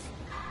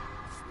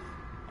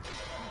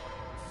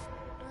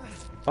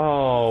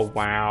 Oh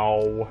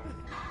wow.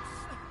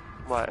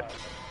 What?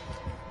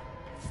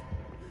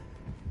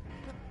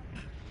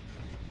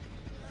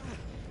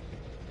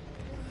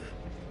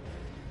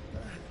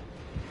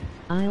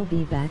 I'll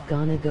be back,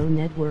 gonna go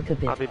network a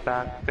bit. I'll be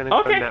back. Gonna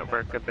Okay. go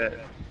network a bit.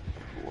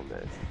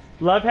 Coolness.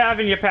 Love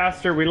having you,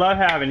 Pastor. We love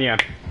having you.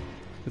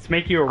 Let's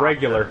make you a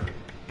regular.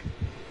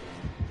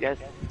 Yes.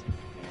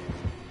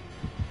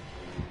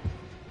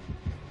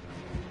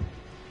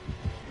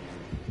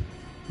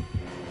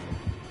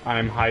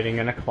 I'm hiding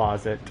in a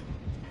closet.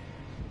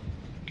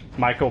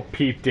 Michael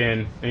peeped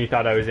in and he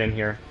thought I was in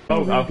here.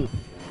 Oh, oh.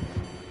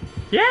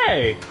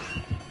 Yay!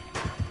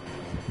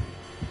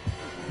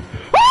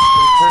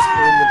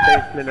 Currently in the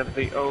basement of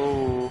the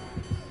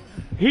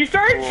He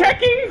started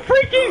checking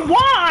freaking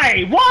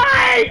why?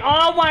 Why?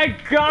 Oh my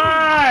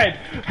god!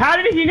 How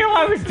did he know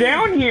I was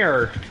down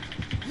here?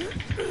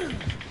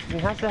 He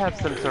has to have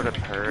some sort of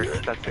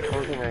perk. That's the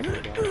only thing I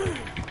can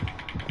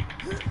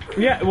get.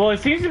 Yeah, well, it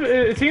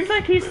seems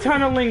like he's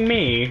tunneling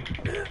me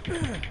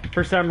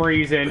for some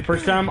reason, for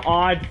some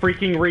odd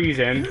freaking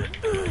reason.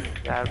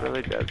 Yeah, it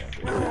really does.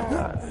 It really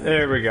does.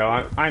 There we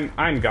go.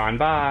 I'm gone.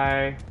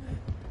 Bye.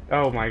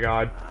 Oh my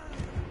god.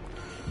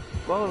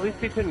 Well, at least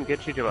he couldn't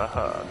get you to a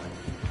hug.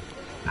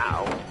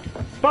 Ow.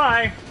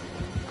 Bye.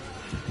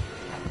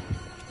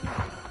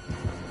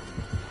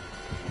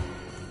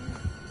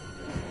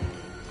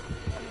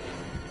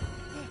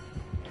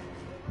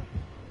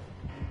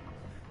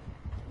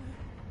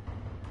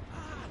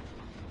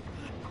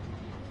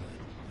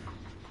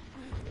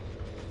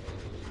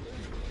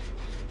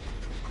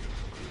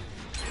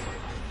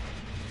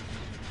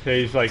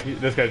 He's like,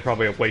 this guy's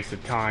probably a waste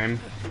of time.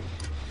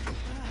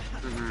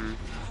 Mm-hmm.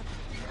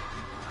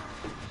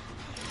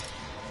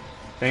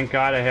 Thank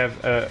God I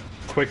have a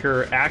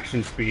quicker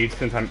action speed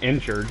since I'm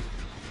injured.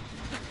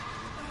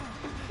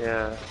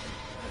 Yeah.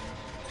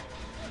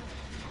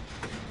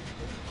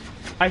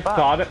 I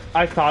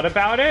thought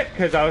about it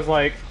because I was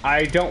like,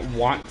 I don't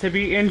want to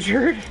be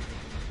injured.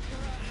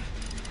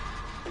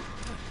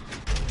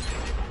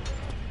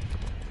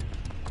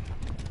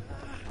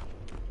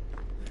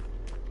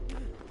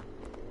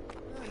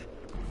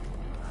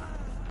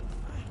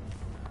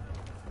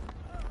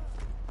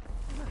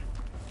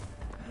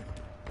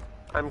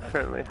 I'm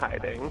currently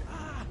hiding.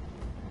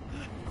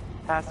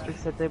 Pastor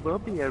said they will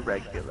be a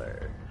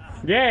regular.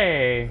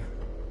 Yay!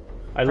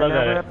 I love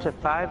Now we're that. up to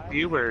 5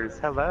 viewers.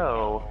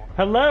 Hello.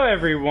 Hello,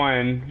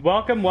 everyone.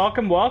 Welcome,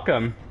 welcome,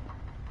 welcome.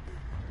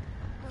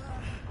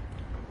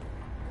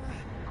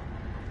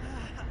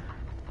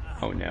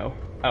 Oh no.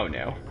 Oh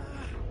no.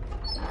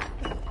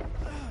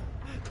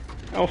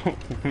 Oh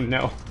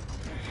no.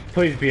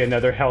 Please be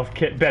another health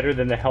kit better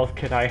than the health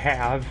kit I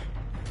have.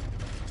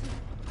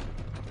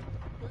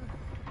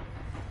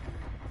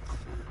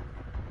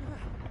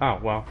 Oh,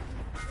 well.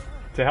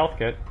 It's a health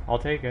kit. I'll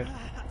take it.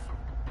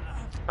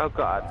 Oh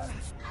god.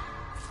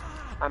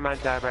 I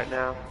might die right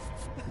now.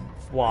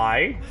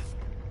 Why?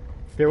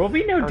 There will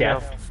be no Oh,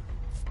 death.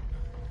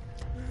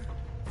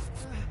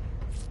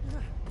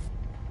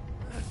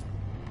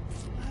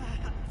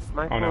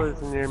 Michael no.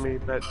 is near me,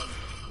 but...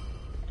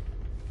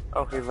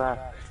 Oh, he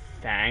left.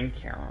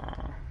 Thank you.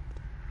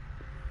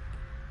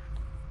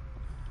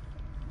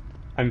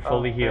 I'm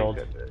fully Oh, thank healed.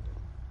 goodness.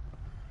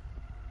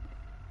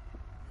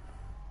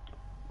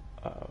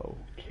 Oh,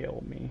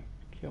 kill me.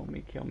 Kill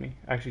me, kill me.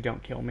 Actually,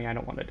 don't kill me. I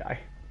don't want to die.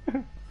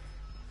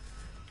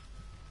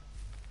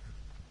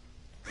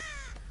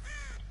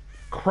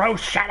 Crow,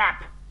 shut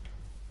up!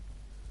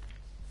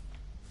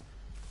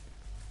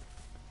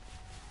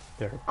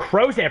 There are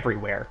crows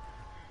everywhere.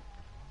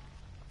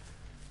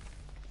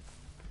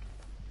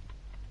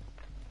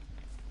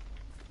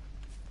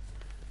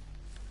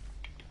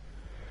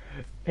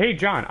 Hey,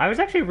 John, I was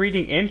actually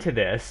reading into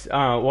this.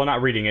 Well,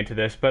 not reading into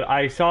this, but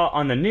I saw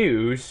on the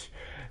news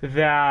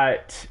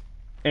that,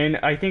 and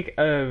I think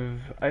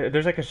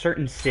there's like a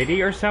certain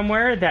city or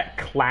somewhere that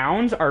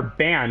clowns are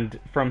banned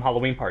from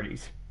Halloween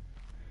parties.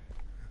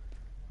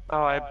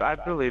 Oh, I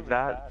believe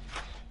that.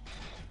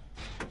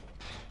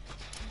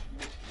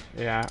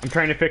 Yeah, I'm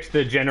trying to fix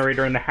the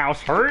generator in the house.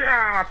 Hurry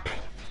up!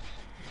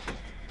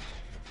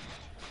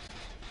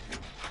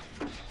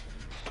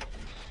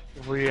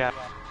 We have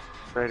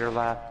right or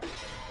left.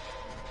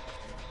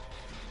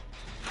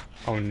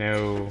 Oh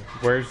no,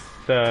 where's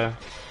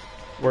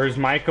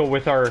Michael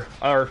with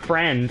our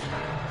friend?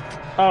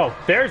 Oh,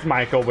 there's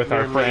Michael with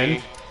our Near friend.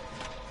 me.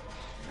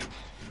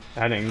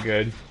 That ain't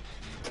good.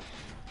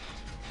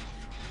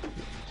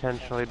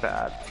 Potentially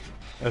bad.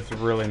 That's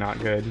really not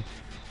good.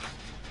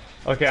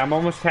 Okay, I'm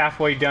almost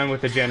halfway done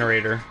with the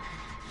generator.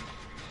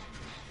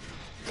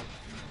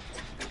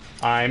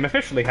 I'm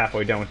officially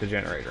halfway done with the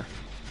generator.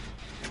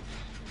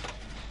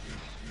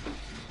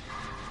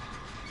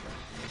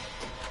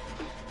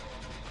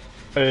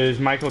 Is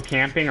Michael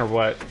camping or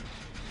what?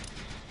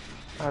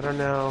 I don't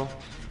know.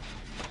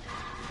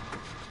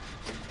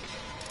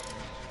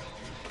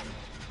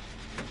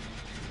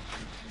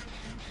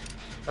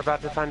 We're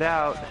about to find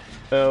out.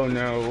 Oh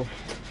no.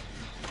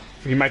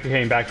 He might be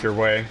heading back your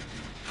way.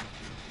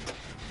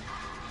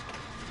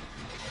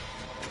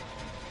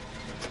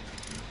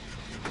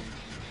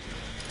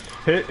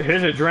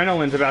 His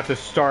adrenaline's about to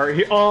start.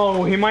 He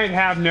might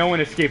have no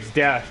one escapes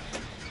death.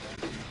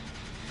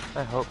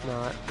 I hope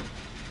not.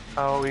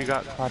 Oh, we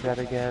got Claudette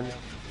again.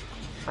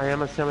 I am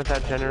done with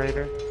that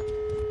generator.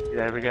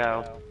 There we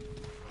go.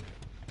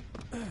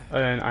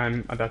 And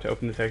I'm about to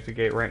open this exit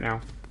gate right now.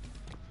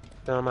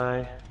 So am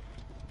I.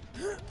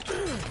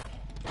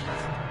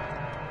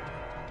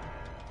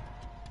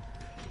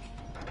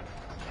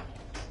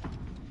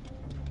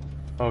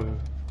 Oh.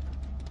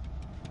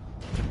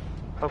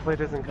 Hopefully it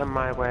doesn't come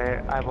my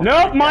way. I will.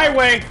 Nope, freak my out.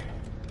 way!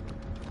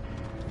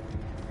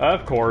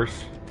 Of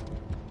course.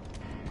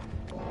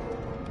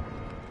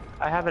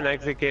 I have an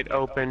exit gate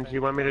open. Do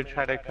you want me to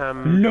try to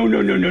come? No,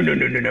 no, no, no, no,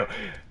 no, no, no.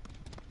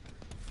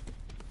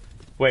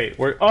 Wait,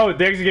 where? Oh,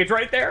 the exit gate's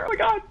right there. Oh my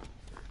god.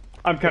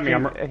 I'm coming.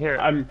 Here.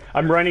 I'm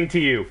running to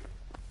you.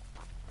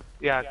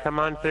 Yeah, come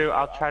on through.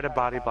 I'll try to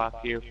body block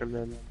you from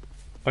them.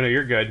 Oh no,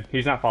 you're good.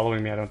 He's not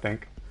following me, I don't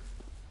think.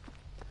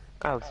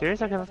 Oh,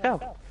 serious? Okay, let's go.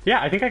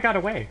 Yeah, I think I got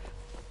away.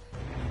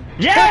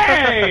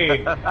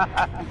 Yay!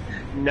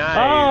 Nice.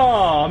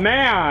 Oh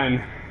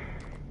man.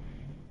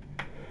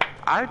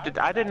 I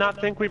did not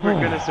think we were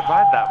going to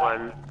survive that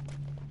one.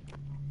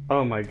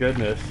 Oh my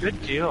goodness.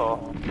 Good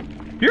deal.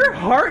 Your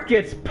heart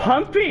gets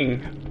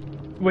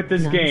pumping with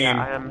this Nice. game.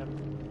 I am.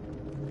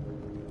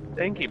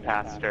 Thank you,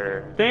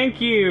 Pastor. Thank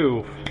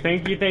you.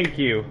 Thank you, thank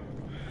you.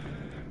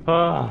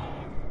 Oh.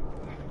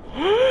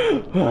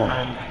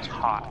 I'm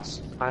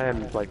taut. I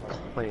am like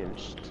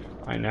clenched.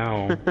 I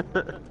know.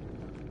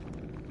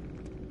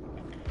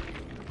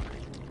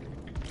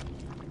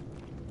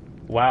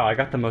 Wow, I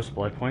got the most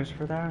blood points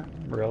for that?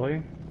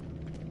 Really?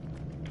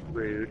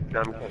 Rude. No,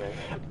 I'm kidding.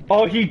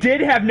 Oh, he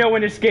did have no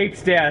one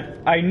escapes death.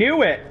 I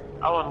knew it.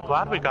 Oh, I'm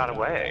glad we got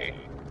away.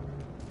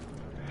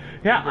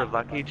 We were Yeah.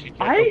 lucky to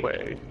get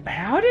away.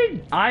 How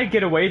did I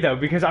get away though?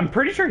 Because I'm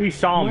pretty sure he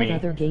saw What me.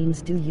 other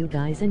games do you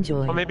guys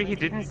enjoy? Well, maybe he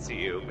didn't see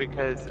you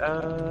because,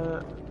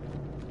 a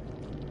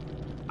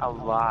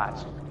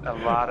lot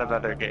of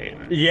other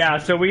games. Yeah,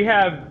 so we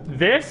have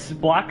this,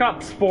 Black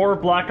Ops 4,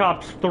 Black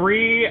Ops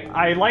 3.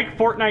 I like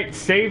Fortnite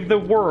Save the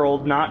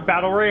World, not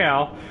Battle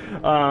Royale,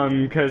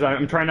 because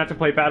I'm trying not to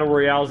play Battle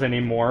Royales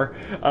anymore.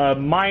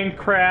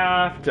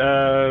 Minecraft,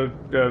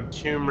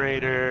 Tomb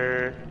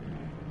Raider.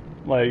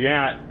 like,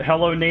 yeah,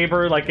 Hello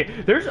Neighbor,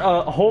 like, there's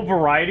a whole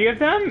variety of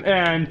them,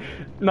 and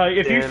like,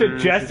 if you Sims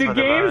suggested is one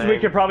of games, we mine.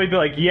 could probably be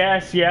like,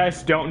 yes,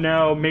 yes, don't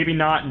know, maybe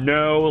not,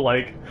 no,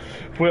 like,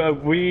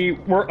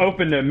 we're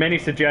open to many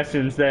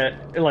suggestions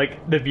that,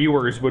 like, the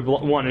viewers would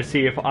want to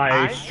see if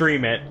I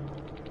stream it.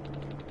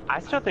 I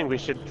still think we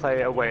should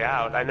play A Way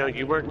Out. I know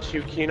you weren't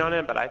too keen on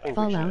it, but I think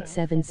we Fallout should.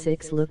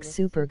 76 looks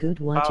super good.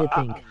 What you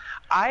think?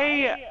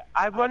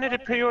 I wanted to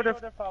pre-order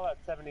for Fallout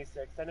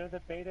 76. I know the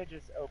beta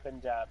just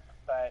opened up,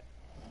 but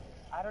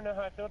I don't know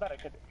how I feel about it.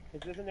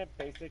 Because isn't it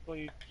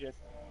basically just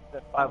the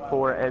Fallout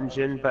 4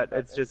 engine, but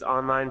it's just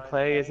online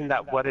play? Isn't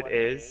that what it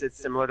is? It's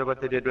similar to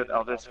what they did with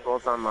Elder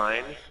Scrolls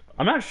Online.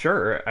 I'm not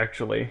sure,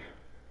 actually.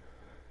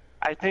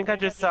 I think I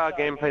just saw a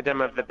gameplay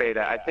demo of the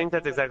beta. I think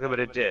that's exactly what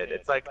it did.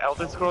 It's like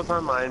Elder Scrolls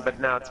Online, but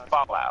now it's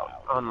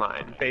Fallout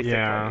Online, basically.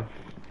 Yeah.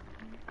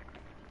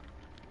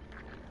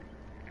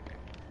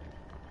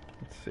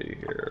 Let's see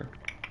here.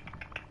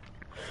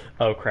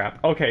 Oh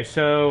crap. Okay,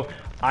 so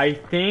I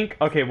think.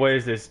 Okay, what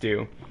does this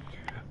do?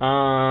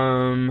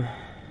 I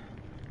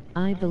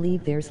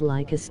believe there's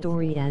like a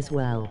story as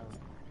well.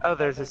 Oh,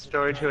 there's a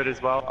story to it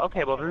as well?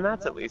 Okay, well then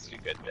that's at least a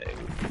good thing.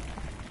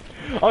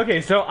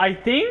 Okay, so I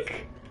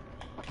think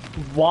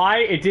why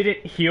it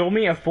didn't heal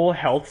me a full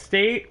health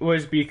state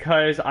was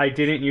because I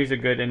didn't use a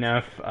good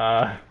enough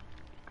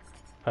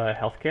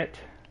health kit.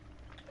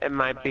 It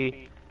might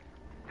be.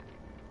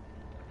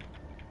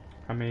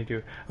 How many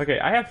do? Okay,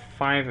 I have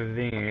 5 of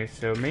these,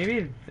 so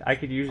maybe I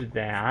could use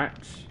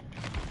that.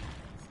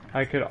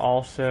 I could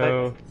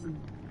also.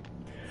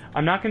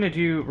 I'm not gonna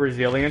do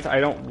resilience. I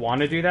don't want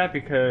to do that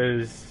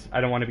because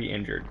I don't want to be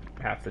injured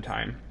half the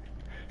time.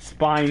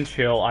 Spine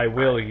chill I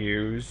will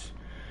use.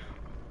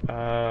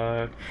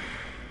 I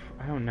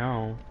don't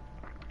know.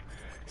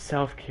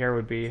 Self-care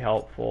would be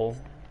helpful,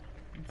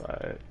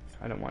 but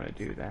I don't want to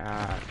do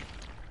that.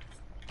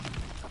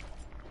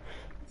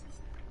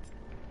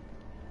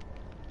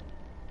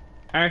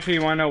 Actually,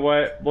 you want to know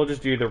what? We'll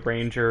just do the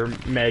Ranger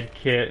med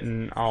kit,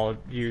 and I'll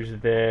use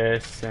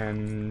this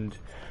and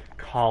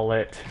call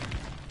it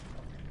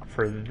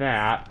for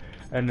that.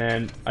 And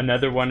then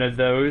another one of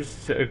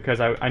those,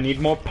 because I need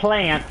more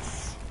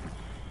plants.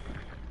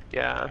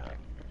 Yeah.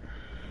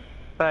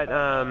 But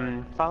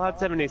Fallout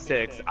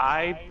 76,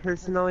 I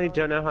personally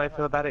don't know how I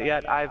feel about it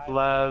yet. I've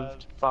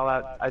loved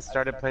Fallout. I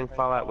started playing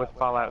Fallout with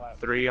Fallout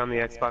 3 on the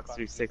Xbox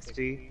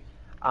 360.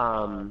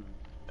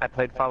 I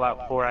played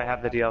Fallout 4. I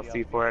have the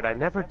DLC for it. I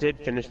never did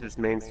finish this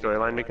main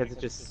storyline because it's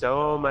just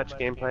so much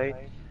gameplay.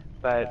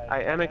 But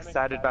I am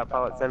excited about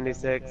Fallout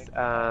 76.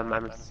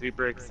 I'm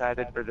super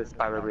excited for the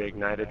Spyro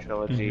Reignited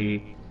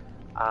trilogy.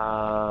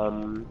 I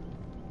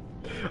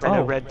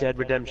know Red Dead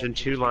Redemption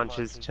 2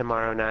 launches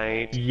tomorrow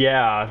night.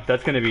 Yeah,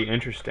 that's gonna be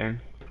interesting.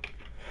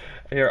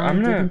 Here, I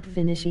I'm gonna. didn't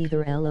finish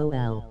either.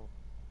 LOL.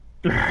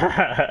 You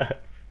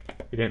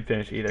didn't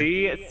finish either.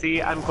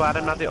 See, I'm glad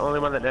I'm not the only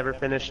one that never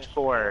finished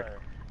 4.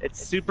 It's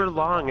super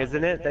long,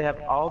 isn't it? They have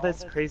all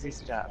this crazy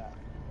stuff.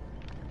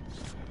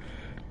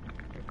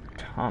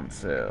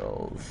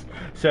 Tonsils.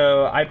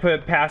 So I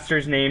put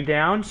Pastor's name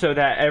down so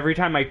that every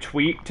time I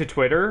tweet to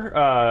Twitter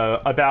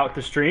about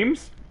the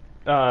streams,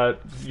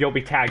 you'll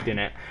be tagged in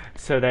it,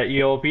 so that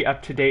you'll be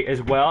up to date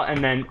as well.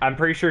 And then I'm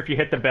pretty sure if you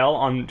hit the bell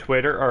on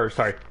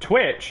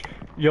Twitch,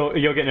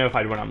 you'll get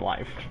notified when I'm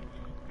live.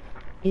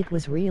 It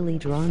was really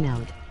drawn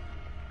out.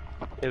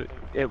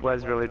 It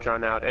was really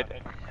drawn out.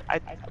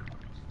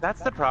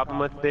 That's the problem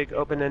with big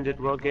open-ended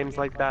world games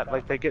like that.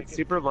 Like, they get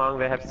super long.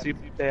 They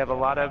have a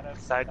lot of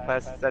side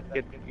quests that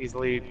get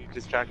easily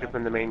distracted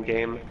from the main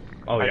game.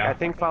 Oh yeah. I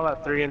think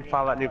Fallout 3 and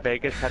Fallout New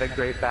Vegas had a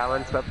great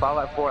balance, but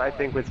Fallout 4 I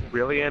think was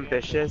really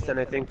ambitious, and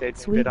I think they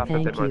bit off a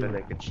bit more than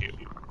they could chew.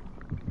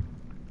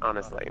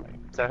 Honestly.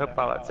 So I hope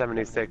Fallout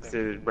 76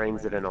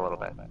 reins it in a little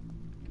bit.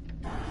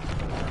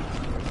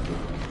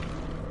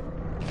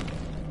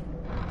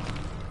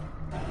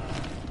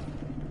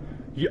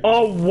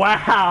 Oh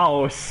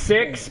wow,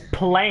 6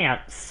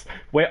 plants.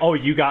 Wait, oh,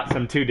 you got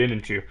some too,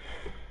 didn't you?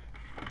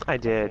 I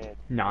did.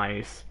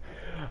 Nice.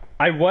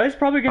 I was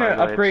probably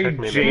gonna upgrade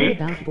What Jake.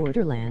 about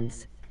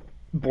Borderlands?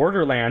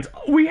 Borderlands.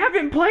 We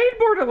haven't played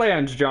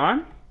Borderlands,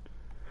 John.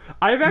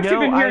 I've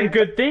actually been hearing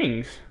good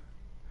things.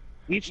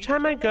 Each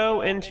time I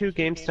go into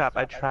GameStop,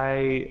 I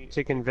try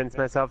to convince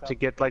myself to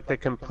get like the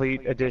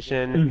complete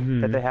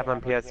edition that they have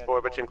on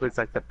PS4, which includes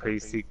like the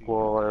pre-sequel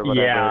or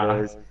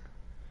whatever it is.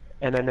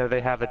 And I know they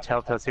have a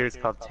Telltale series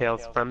called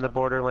Tales from the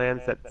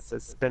Borderlands that's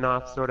a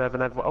spin-off sort of,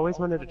 and I've always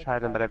wanted to try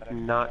them, but I've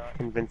not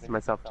convinced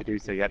myself to do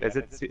so yet. Is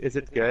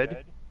it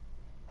good?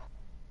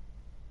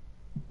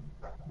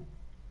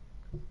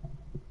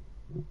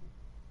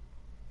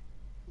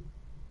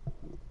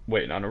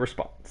 Waiting on a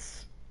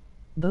response.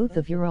 Both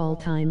of your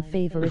all-time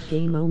favorite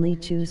game, only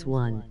choose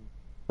one.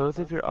 Both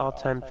of your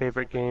all-time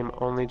favorite game,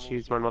 only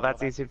choose one. Well,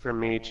 that's easy for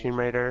me. Tomb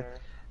Raider.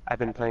 I've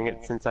been playing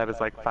it since I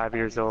was like 5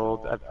 years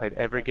old. I've played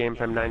every game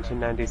from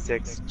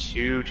 1996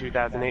 to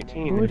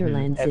 2018.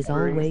 Borderlands is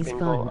Every always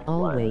single fun,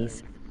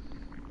 always.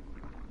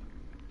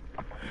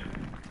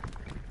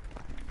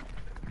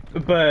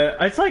 But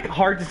it's like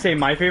hard to say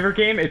my favorite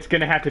game. It's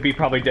gonna have to be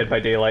probably Dead by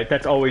Daylight.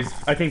 That's always,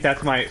 I think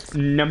that's my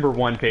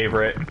 #1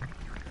 favorite.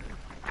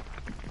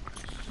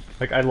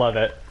 Like, I love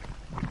it.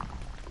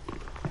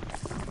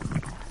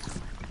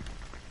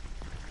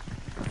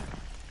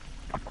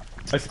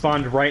 I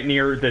spawned right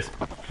near this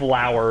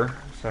flower,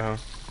 so...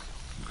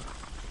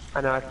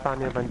 I know, I found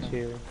near one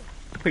too.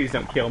 Please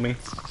don't kill me.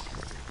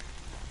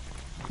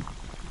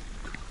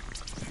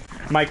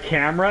 My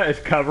camera is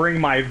covering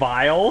my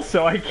vial,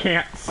 so I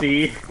can't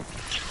see.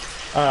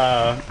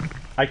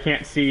 I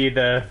can't see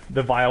the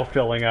vial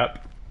filling up.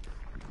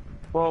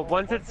 Well,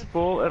 once it's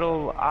full,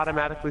 it'll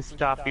automatically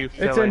stop you It's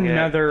filling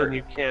another- it, and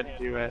you can't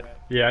do it.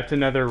 Yeah, it's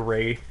another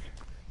wraith.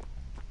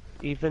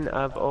 Even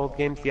of old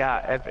games,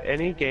 yeah. If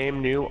any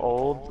game, new,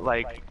 old,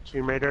 like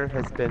Tomb Raider,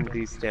 has been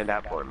the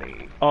standout for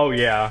me. Oh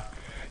yeah,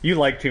 you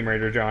like Tomb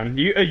Raider, John.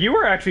 You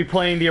were actually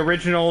playing the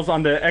originals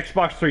on the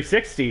Xbox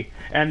 360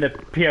 and the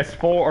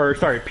PS4, or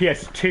sorry,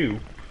 PS2.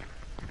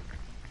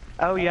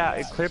 Oh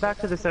yeah, clear back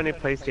to the Sony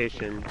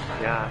PlayStation.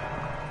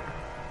 Yeah.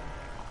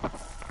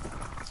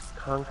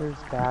 Conker's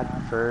Bad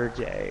Fur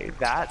Day.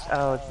 That,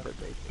 oh, it's the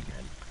race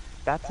again.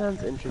 That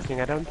sounds interesting.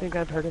 I don't think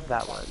I've heard of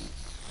that one.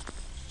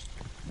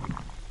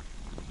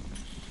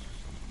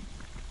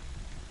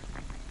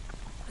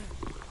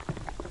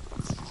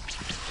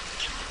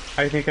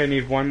 I think I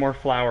need one more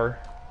flower.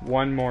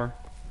 One more.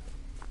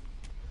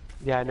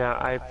 Yeah, no,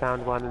 I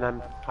found one and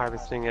I'm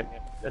harvesting it,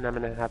 and I'm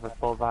gonna have a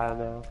full vial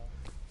now.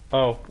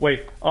 Oh,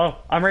 wait. Oh,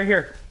 I'm right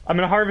here. I'm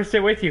gonna harvest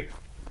it with you.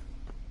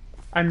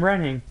 I'm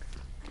running.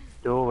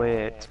 Do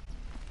it.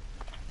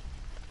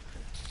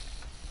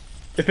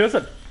 It feels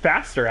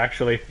faster,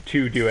 actually,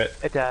 to do it.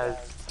 It does.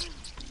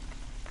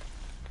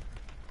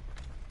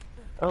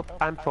 Oh,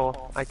 I'm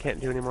full. I can't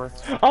do anymore.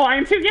 Oh, I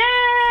am too.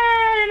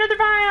 Yay! Another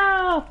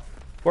vial!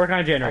 Work on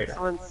a generator.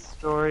 Excellent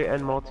story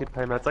and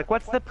multiplayer modes. Like,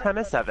 what's the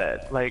premise of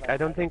it? Like, I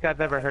don't think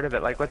I've ever heard of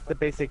it. Like, what's the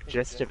basic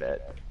gist of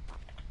it?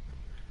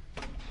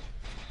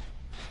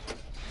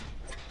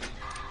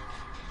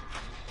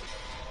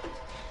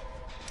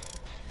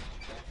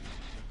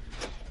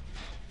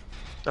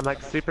 I'm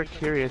like super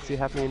curious. You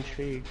have me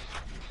intrigued.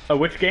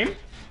 Which game?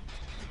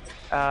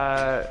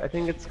 I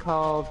think it's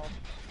called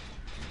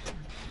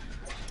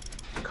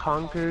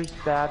Conker's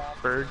Bad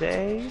Fur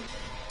Day.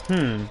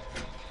 Hmm.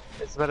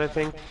 Is what I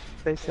think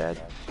they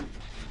said.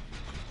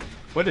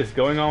 What is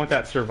going on with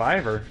that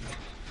survivor?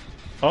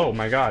 Oh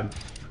my god.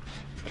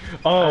 I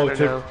Oh, don't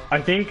know.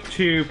 I think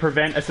to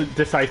prevent a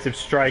decisive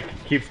strike,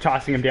 keeps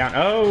tossing him down.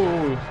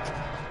 Oh.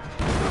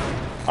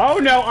 Oh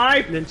no,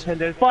 I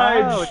Nintendo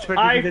fudged. Oh, it's for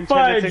I Nintendo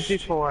fudged.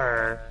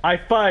 64. I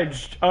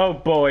fudged. Oh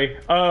boy.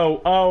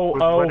 Oh.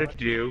 What did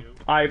you do?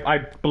 I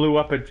blew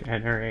up a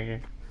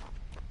generator.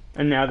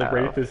 And now the Uh-oh.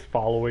 wraith is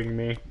following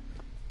me.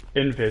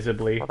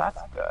 Invisibly. Well,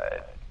 that's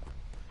good.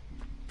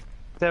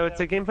 So it's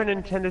a game for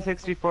Nintendo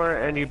 64,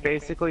 and you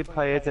basically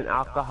play as an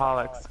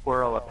alcoholic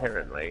squirrel,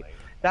 apparently.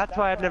 That's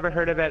why I've never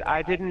heard of it.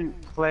 I didn't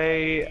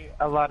play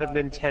a lot of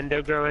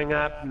Nintendo growing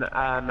up.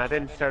 I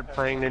didn't start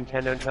playing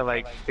Nintendo until,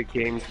 like, the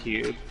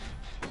GameCube.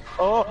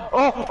 Oh!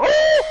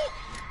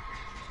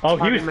 Oh, he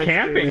Pardon was my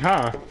camping, speech.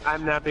 huh?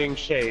 I'm not being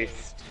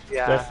chased.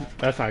 Yeah.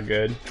 That's not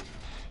good.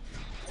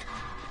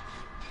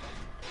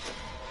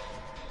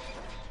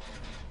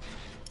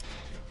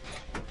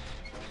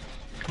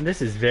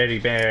 This is very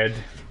bad.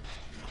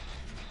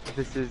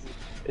 This is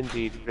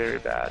indeed very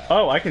bad.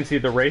 Oh, I can see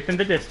the wraith in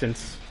the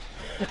distance.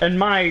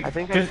 And I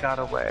think I got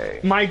away.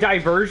 my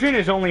diversion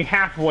is only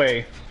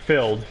halfway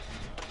filled.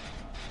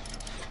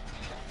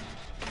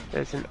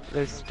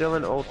 There's still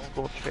an old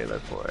school trailer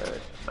for it.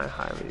 I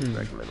highly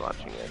recommend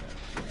watching it.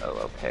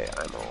 Oh, okay,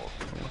 I'm old.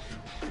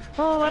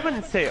 Well, I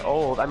wouldn't say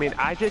old. I mean,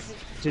 I just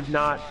did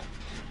not.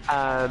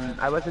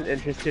 I wasn't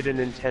interested in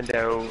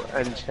Nintendo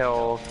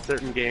until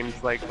certain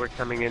games like were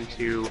coming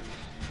into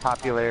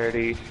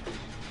popularity.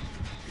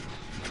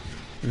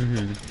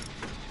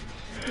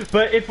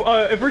 But if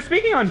we're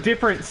speaking on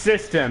different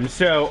systems,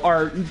 so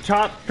our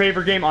top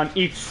favorite game on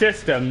each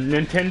system,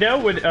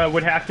 Nintendo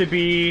would have to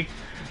be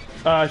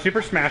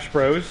Super Smash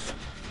Bros.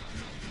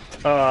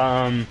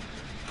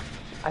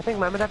 I think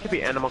mine would have to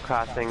be Animal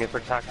Crossing if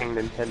we're talking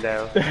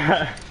Nintendo.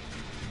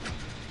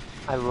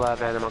 I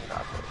love Animal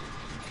Crossing.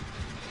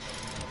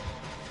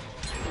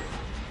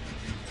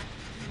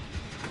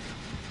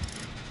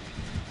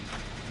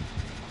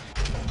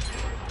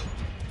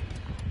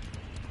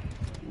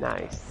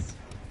 Nice.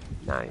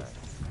 Nice.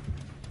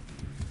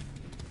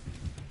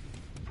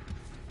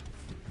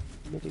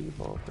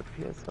 Medieval for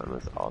PS1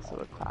 was also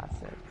a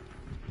classic.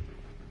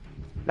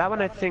 That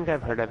one I think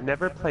I've heard. I've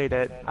never played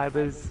it. I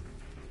was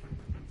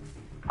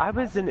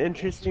an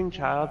interesting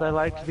child. I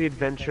liked the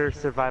adventure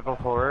survival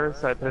horror,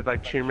 so I played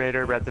like Tomb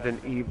Raider,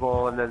 Resident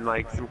Evil, and then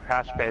like some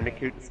Crash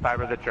Bandicoot and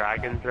Spyro the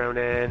Dragon thrown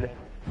in.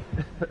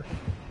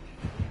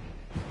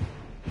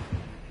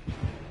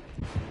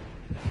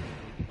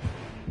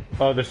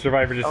 Oh, the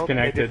survivor Okay,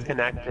 disconnected.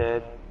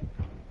 disconnected.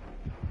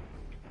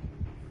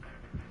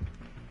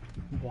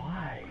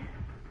 Why?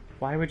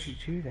 Why would you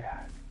do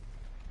that?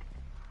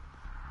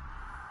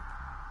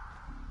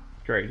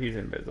 Great, he's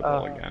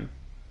invisible again.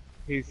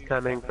 He's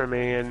coming for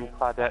me and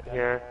Claudette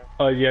here.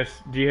 Yes.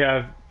 Do you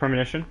have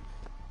premonition?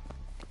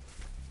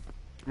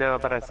 No,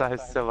 but I saw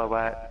his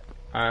silhouette.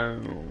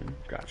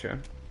 Gotcha.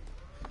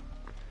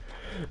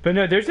 But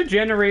no, there's a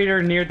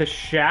generator near the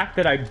shack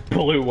that I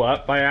blew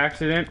up by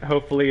accident.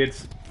 Hopefully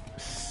it's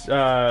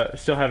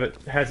still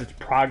has its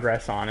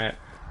progress on it.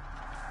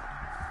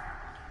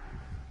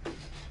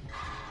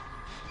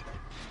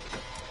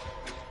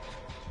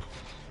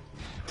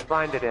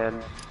 Blinded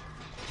in.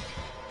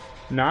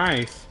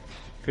 Nice.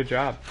 Good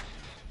job.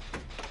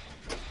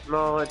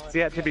 Well, it's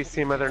yet to be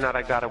seen whether or not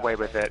I got away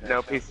with it.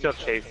 Nope, he's still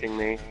chasing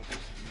me.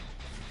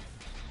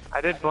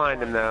 I did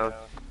blind him though.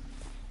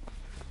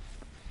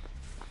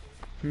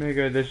 I'm gonna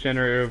go to this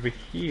generator over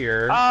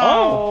here.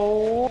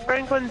 Oh!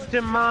 Franklin's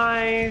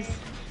demise!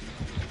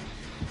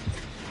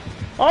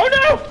 Oh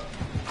no!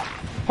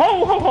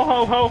 Ho ho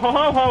ho ho ho ho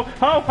ho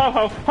ho ho ho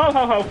ho ho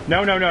ho ho!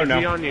 No no no Is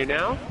he no. on you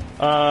now?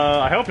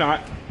 I hope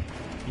not.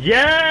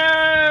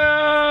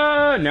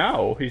 Yeah!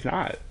 No, he's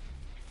not.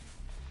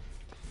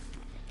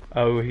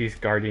 Oh, he's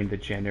guarding the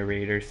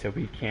generator, so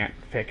we can't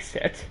fix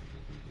it.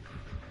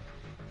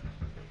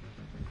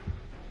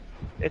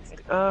 It's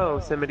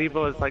so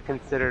medieval is like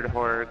considered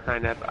horror,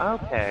 kind of.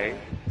 Okay.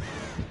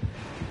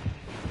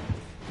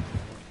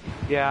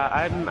 Yeah,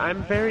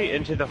 I'm very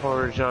into the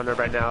horror genre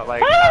right now.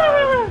 Like,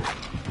 I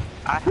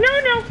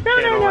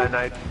No. and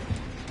I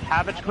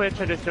have a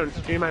Twitch. I just don't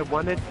stream. I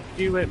want to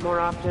do it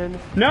more often.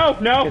 No.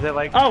 Is it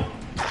like? Oh!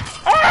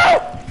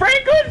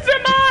 Franklin's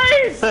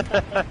demise!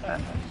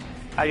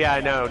 Yeah,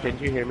 I know.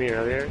 Didn't you hear me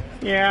earlier?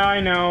 Yeah,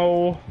 I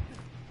know.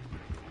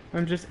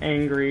 I'm just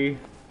angry.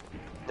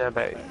 No,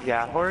 but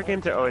yeah, horror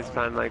games are always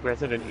fun. Like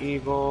Resident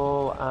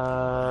Evil,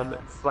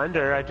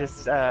 Slender. I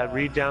just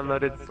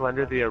re-downloaded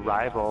Slender: The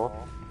Arrival.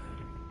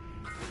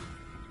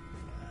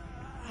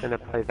 Gonna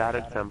play that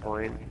at some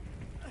point.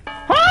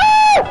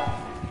 Oh!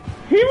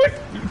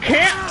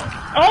 Can't.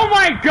 Oh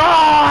my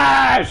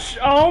gosh!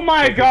 Oh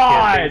my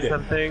god!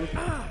 Something.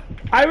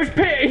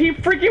 He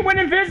freaking went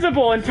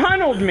invisible and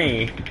tunneled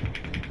me.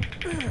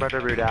 What a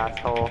rude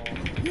asshole.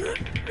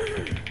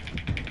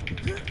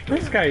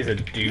 This guy's a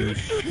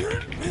douche.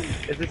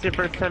 Is this your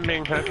first time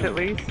being hooked at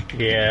least?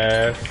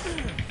 Yes.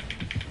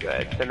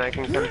 Good, then I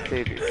can come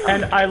save you.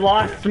 And I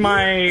lost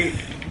my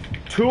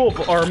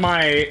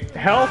my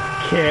health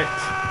kit,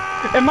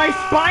 and my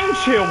spine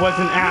shield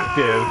wasn't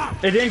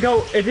active.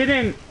 It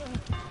didn't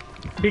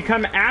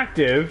become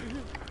active.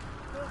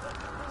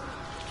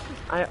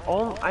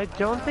 I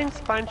don't think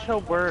Spine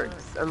Chill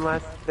works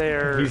unless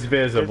they're He's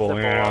visible,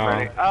 yeah.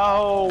 already.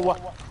 Oh,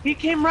 he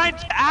came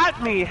right at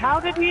me.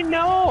 How did he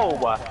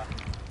know?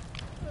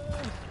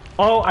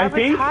 Oh, I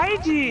was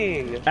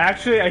hiding.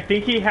 Actually, I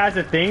think he has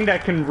a thing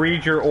that can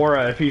read your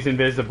aura if he's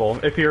invisible,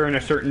 if you're in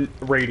a certain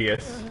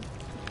radius.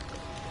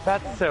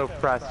 That's so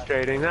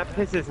frustrating. That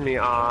pisses me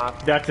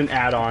off. That's an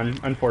add-on,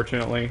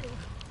 unfortunately.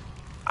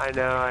 I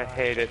know, I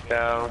hate it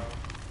though.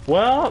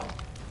 Well,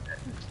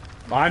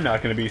 I'm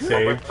not gonna be We're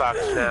saved.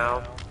 fucked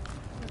now.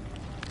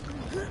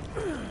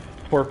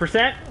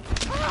 4%?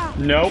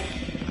 Nope.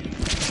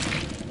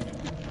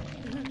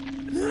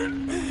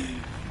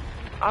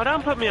 Oh,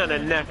 don't put me on a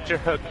nectar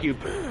hook, you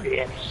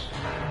bitch.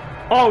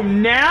 Oh,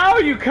 now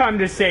you come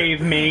to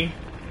save me.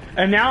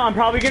 And now I'm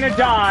probably gonna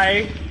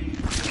die.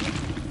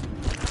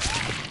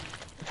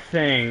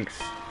 Thanks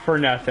for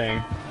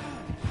nothing.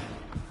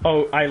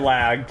 Oh, I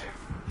lagged.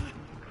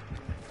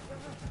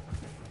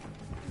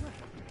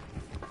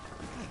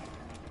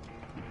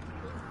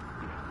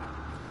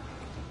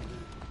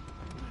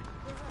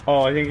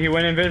 Oh, I think he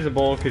went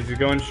invisible because he's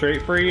going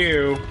straight for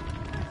you.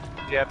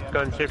 Yep,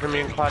 going straight for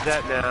me and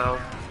Claudette now.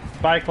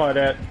 Bye,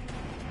 Claudette.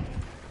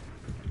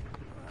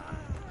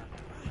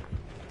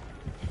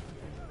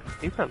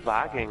 He's not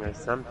lagging or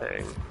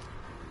something.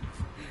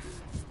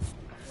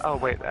 Oh,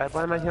 wait,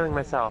 why am I healing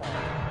myself?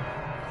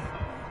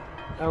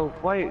 Oh,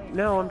 wait,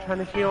 no, I'm trying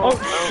to heal.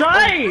 Oh,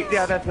 shite!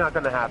 Yeah, that's not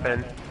gonna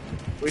happen.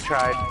 We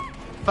tried.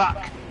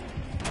 Fuck!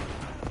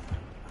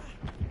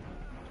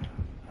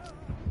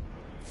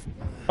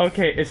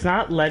 Okay, it's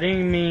not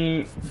letting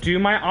me do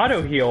my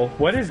auto heal.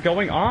 What is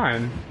going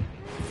on?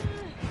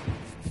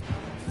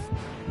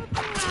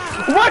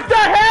 What the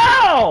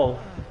hell?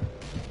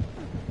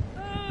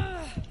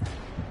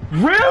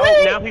 Really?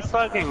 Oh, now he's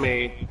slugging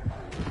me.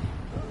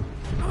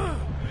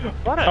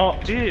 What a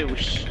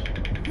douche.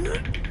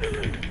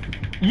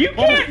 You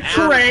can't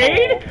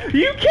trade!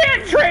 You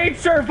can't trade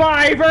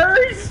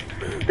survivors!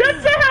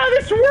 That's not how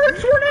this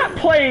works! We're not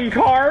playing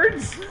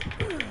cards!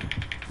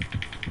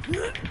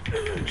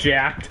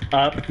 Jacked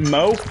up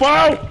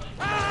mofo!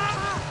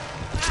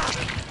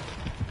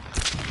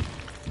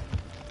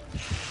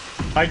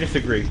 I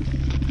disagree.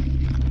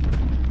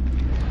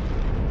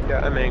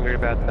 Yeah, I'm angry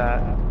about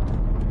that.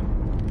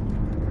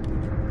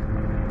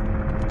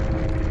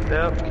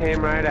 Nope,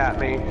 came right at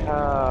me.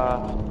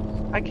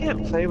 I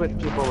can't play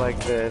with people like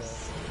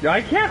this.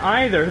 I can't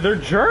either. They're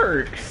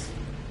jerks.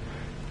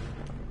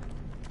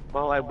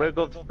 Well, I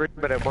wiggled free,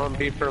 but it won't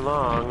be for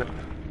long.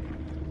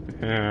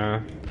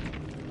 Yeah.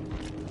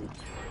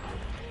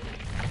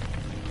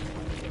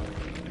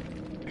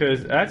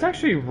 Because that's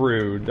actually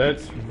rude.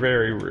 That's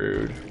very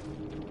rude.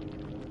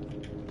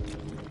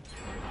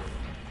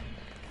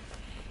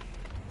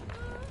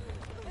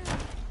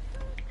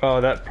 Oh,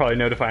 that probably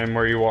notified him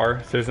where you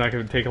are, so it's not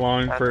going to take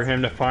long for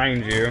him to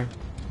find you.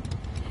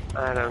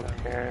 I don't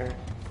care.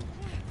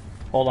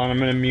 Hold on, I'm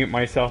gonna mute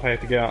myself. I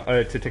have to get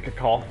out, to take a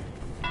call.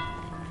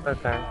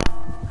 Okay.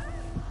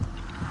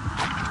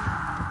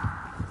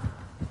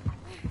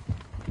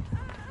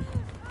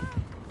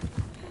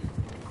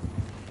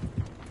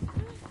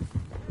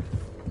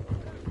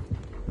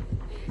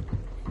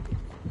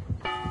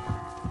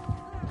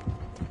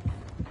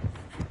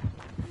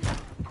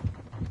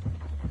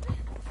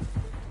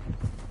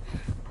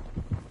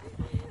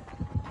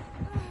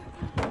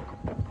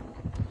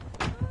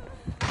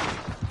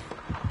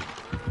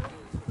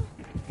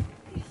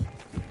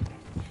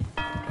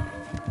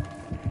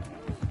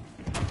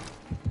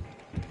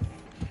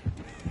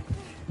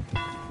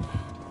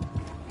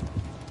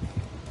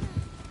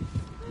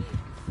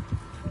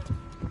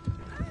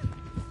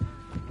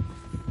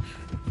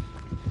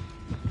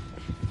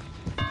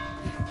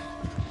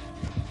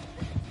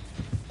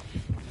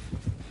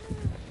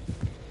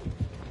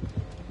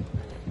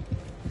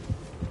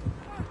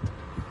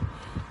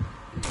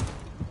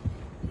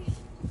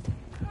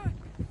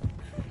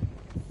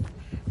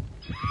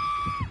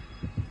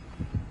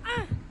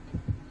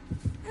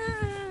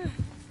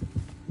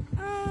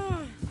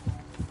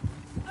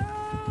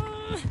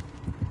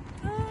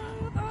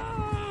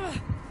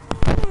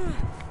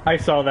 I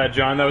saw that,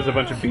 John. That was a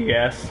bunch of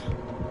BS.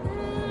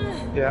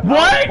 Yeah.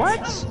 What?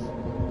 What?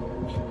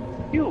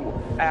 You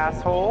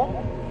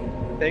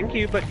asshole. Thank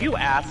you, but you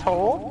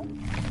asshole.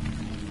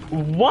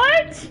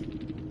 What?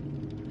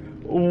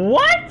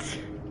 What?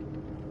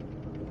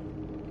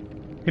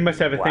 He must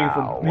have a thing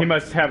for. Wow. He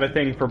must have a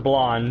thing for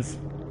blondes.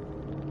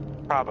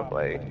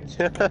 Probably.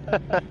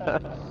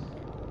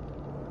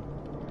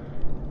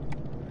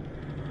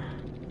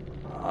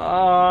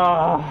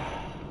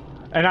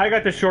 And I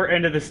got the short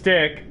end of the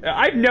stick.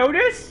 I've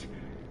noticed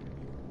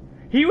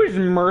he was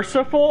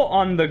merciful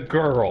on the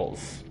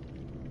girls,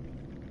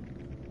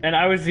 and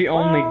I was the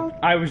only.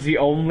 I was the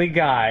only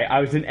guy. I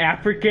was an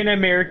African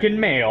American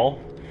male,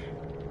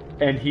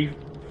 and he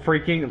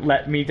freaking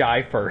let me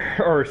die first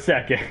or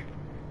second.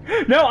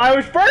 No, I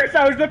was first.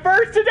 I was the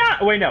first to die.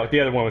 Wait, no, the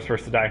other one was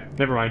first to die.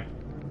 Never mind.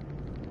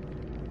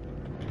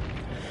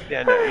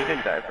 Yeah, no, you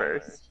didn't die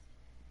first.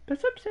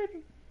 That's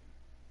upsetting.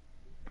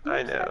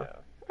 I know.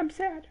 I'm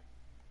sad.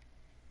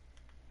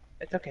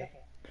 It's okay.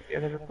 You're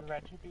the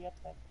right to be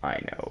upset. I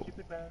know.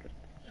 Stupid round.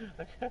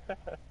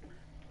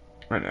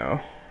 I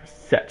know.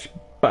 Such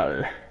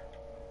bull.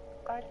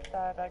 I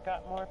thought I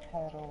got more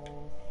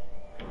petals.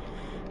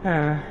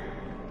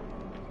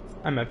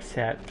 I'm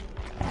upset.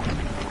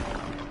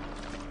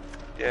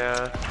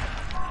 Yeah.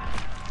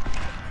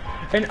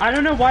 And I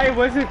don't know why it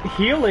wasn't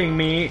healing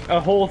me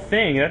a whole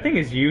thing. That thing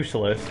is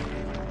useless.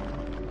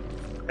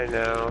 I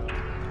know.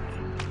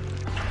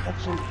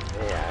 Actually,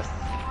 yes.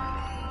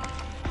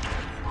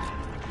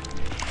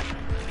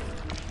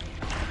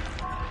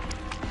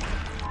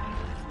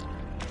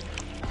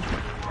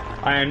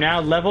 I am now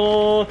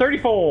level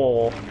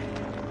 34.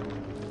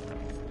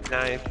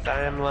 Nice. I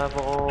am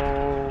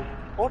level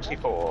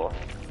 44.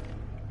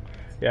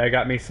 Yeah, I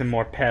got me some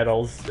more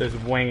petals as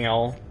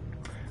well.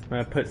 I'm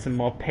gonna put some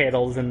more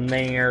petals in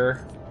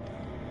there.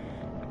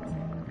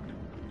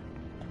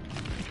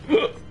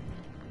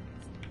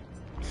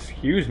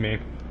 Excuse me.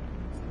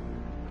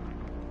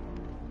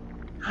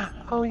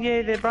 Oh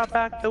yay, they brought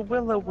back the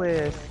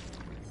will-o-wisp.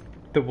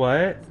 The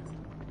what?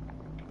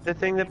 The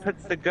thing that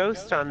puts the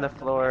ghost on the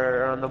floor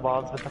or on the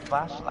walls with a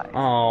flashlight.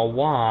 Oh,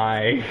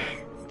 why?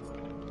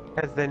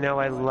 Because they know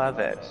I love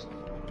it.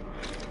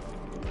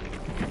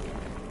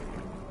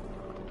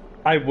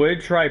 I would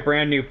try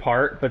brand new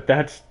part, but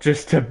that's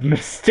just a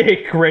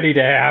mistake ready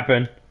to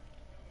happen.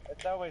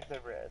 It's always a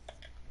risk.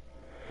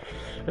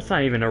 That's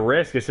not even a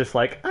risk, it's just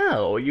like,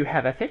 oh, you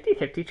have a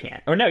 50-50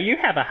 chance. Or no, you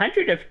have a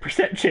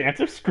 100% chance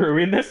of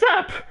screwing this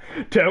up.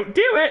 Don't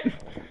do it!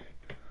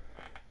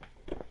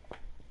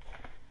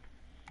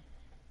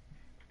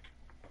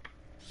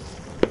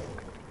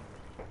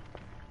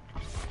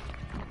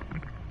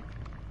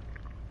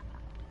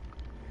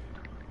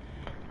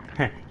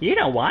 You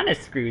don't want to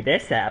screw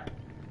this up.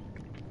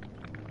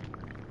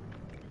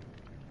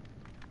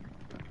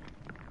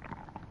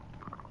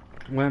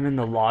 When I'm in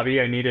the lobby,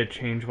 I need to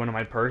change one of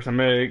my perks. I'm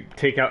going to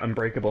take out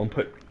Unbreakable and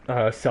put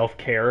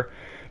Self-Care,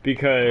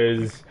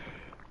 because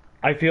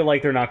I feel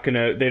like they're not going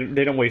to...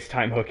 They don't waste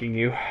time hooking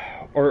you.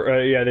 Or,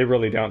 yeah, they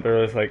really don't.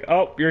 They're just like,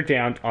 oh, you're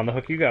down. On the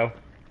hook you go.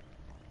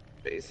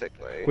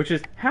 Basically. Which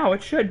is how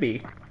it should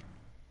be.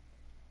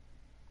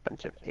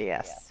 Bunch of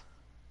yes.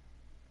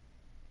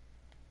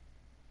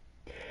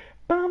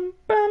 Bum,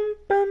 bum,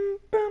 bum,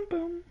 bum,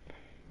 bum.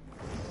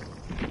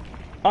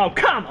 Oh,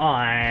 come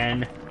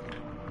on!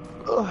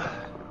 Ugh.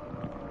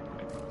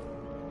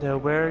 Now,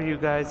 where are you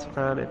guys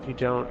from, if you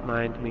don't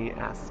mind me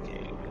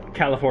asking?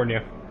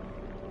 California.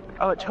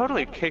 Oh, it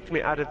totally kicked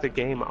me out of the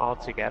game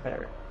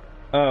altogether.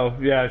 Oh,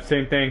 yeah,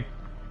 same thing.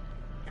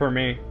 For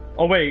me.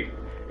 Oh, wait.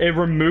 It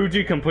removed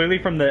you completely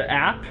from the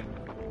app?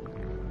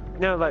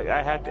 No, like,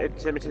 I had to, it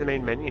sent me to the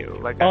main menu.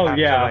 Like, Oh, I have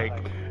yeah. to,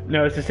 like...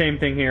 No, it's the same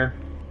thing here.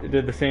 It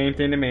did the same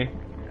thing to me.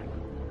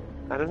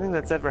 I don't think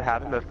that's ever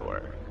happened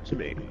before, to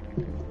me.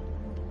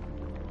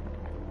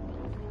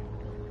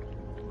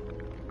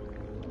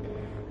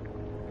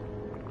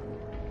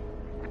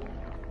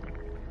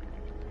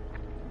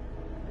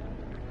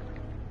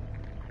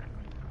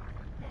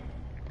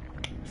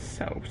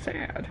 so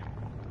sad.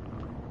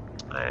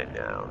 I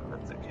know.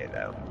 That's okay,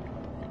 though.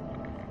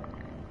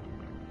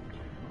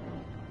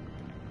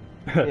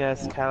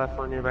 Yes,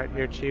 California right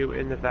here, too,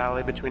 in the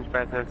valley between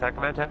Fresno and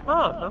Sacramento.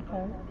 Oh,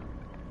 okay.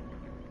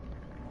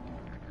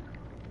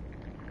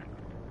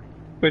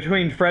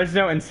 Between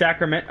Fresno and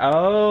Sacramento.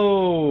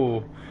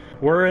 Oh,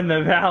 we're in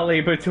the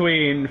valley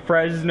between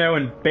Fresno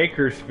and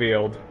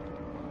Bakersfield.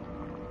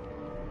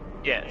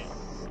 Yes,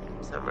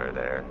 somewhere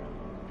there.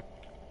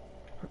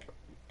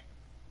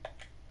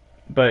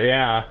 But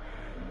yeah,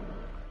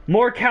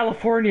 more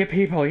California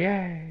people,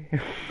 yay!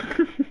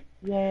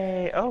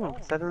 Yay! Oh,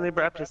 suddenly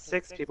we're up to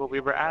 6 people. We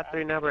were at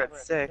 3, now we're at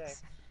 6.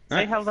 Say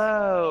Nice.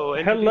 hello. Hello.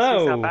 Introduce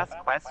yourself, ask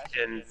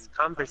questions,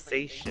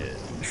 conversation.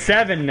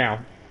 7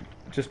 now.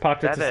 Just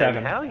popped it to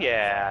 7. Hell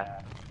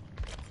yeah.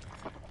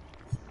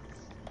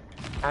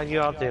 How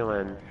you all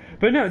doing?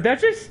 But no,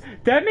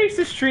 that makes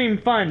the stream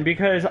fun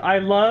because I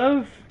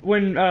love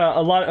when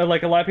a lot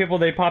of people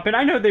they pop in.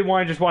 I know they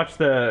want to just watch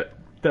the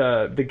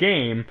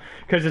game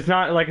because it's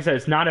not, like I said,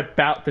 it's not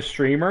about the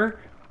streamer.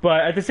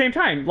 But at the same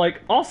time, like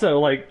also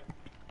like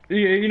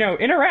you know,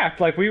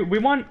 interact. Like we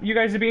want you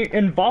guys to be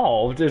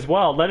involved as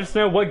well. Let us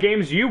know what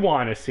games you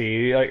want to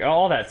see, like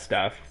all that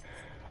stuff.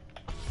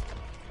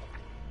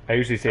 I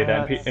usually say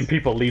that, and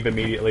people leave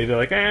immediately. They're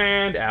like,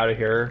 and out of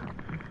here.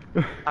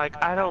 Like,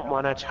 I don't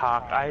want to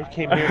talk. I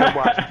came here to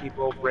watch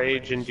people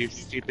rage and do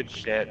stupid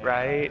shit,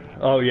 right?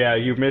 Oh yeah,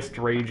 you missed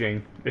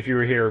raging if you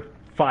were here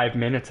 5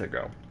 minutes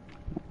ago.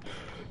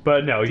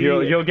 But no,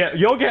 you'll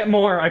get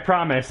more. I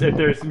promise. If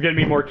there's gonna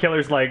be more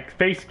killers like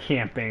face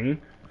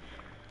camping.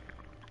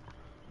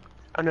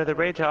 Oh no, the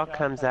rage all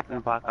comes out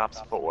in Black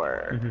Ops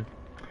 4. Mm-hmm.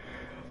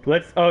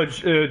 Let's. Oh,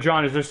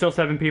 John, is there still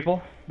 7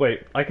 people?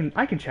 Wait, I can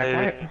check.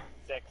 Right?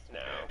 6 now.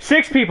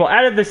 6 people.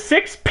 Out of the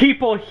 6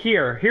 people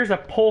here, here's a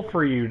poll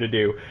for you to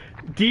do.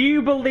 Do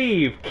you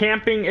believe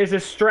camping is a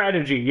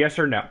strategy? Yes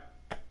or no?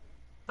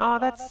 Oh,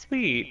 that's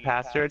sweet,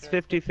 Pastor. It's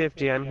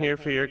 50-50. I'm here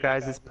for your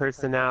guys'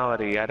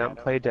 personality. I don't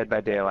play Dead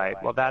by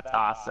Daylight. Well, that's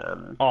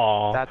awesome.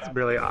 Aw. That's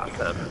really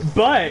awesome.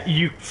 But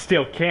you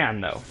still can,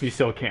 though. You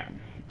still can.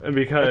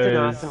 Because it's an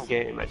awesome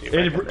game. I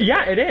do.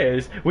 Yeah, it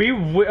is.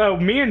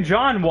 Me and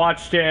John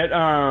watched it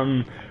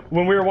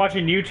when we were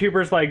watching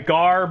YouTubers like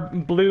Gar,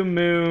 Blue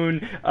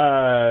Moon,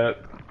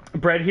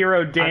 Bread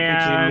Hero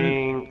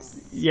Dan,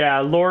 yeah,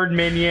 Lord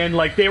Minion.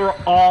 Like they were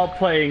all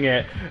playing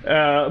it.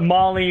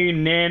 Molly,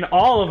 Nin,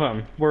 all of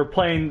them were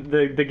playing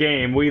the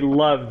game. We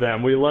love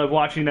them. We love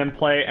watching them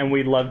play, and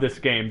we love this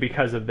game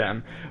because of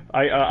them.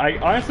 I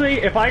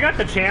honestly, if I got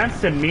the chance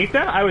to meet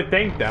them, I would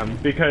thank them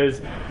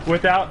because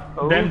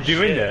without them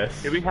doing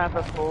this, do we have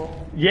a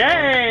full?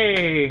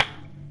 Yay!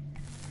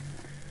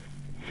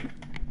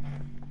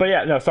 But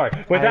yeah, no, sorry.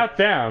 Without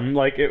them,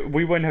 like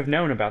we wouldn't have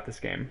known about this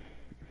game.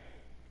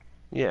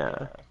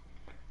 Yeah,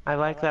 I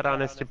like that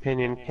honest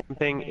opinion.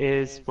 Camping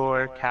is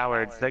for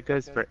cowards. That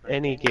goes for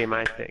any game,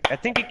 I think. I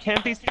think it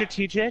can be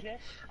strategic.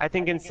 I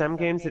think in some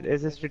games it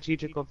is a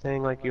strategical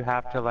thing. Like you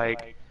have to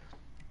like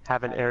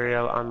have an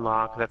aerial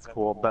unlock. That's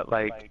cool. But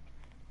like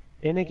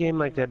in a game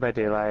like Dead by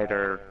Daylight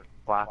or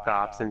Black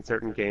Ops, in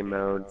certain game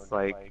modes,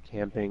 like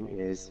camping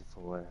is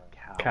for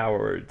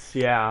cowards.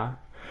 Yeah.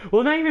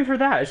 Well, not even for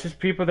that. It's just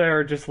people that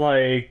are just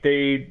like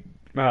they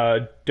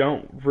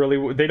don't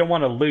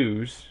want to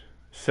lose.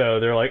 So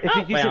they're like, if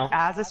you use it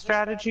as a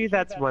strategy,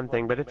 that's one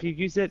thing. But if you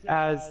use it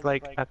as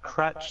like a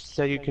crutch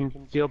so you can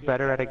feel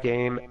better at a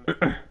game,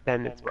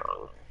 then it's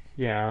wrong.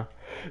 Yeah.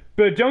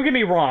 But don't get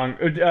me wrong.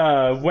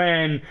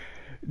 When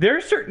there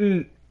are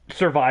certain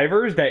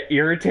survivors that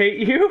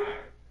irritate you,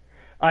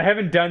 I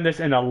haven't done this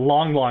in a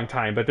long, long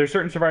time, but there's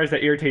certain survivors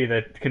that irritate you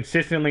that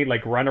consistently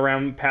like run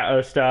around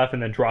stuff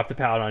and then drop the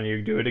pad on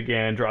you, do it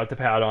again, drop the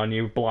pad on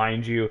you,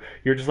 blind you.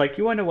 You're just like,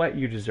 you want to know what?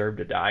 You deserve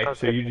to die. Okay.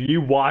 So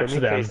you watch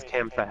them. Face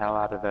camp the hell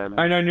out of them.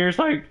 I know, and you're just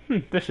like,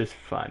 this is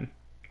fun.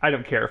 I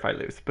don't care if I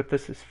lose, but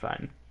this is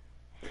fun.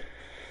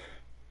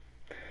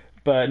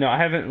 But no, I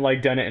haven't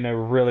like done it in a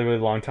really, really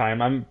long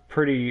time. I'm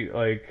pretty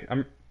like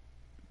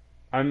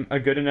I'm a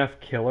good enough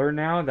killer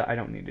now that I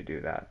don't need to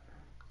do that.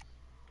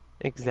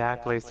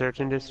 Exactly. Search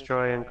and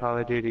destroy in Call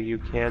of Duty. You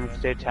can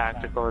stay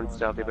tactical and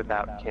stealthy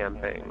without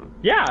camping.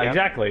 Yeah, yep.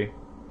 Exactly.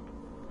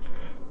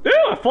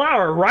 Ooh, a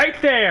flower right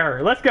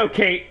there. Let's go,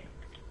 Kate.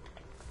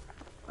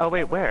 Oh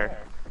wait,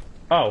 where?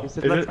 Oh, you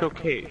said let's go,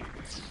 Kate.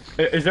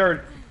 Is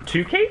there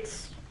 2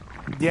 Kates?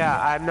 Yeah,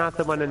 I'm not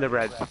the one in the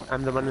red.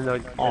 I'm the one in the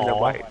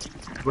white.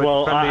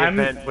 Well, from the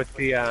event with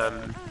the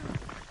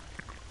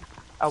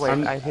Oh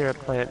wait, I hear a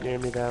plant near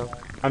me though.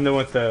 I'm the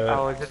one with the.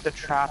 Oh, is it the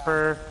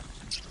trapper?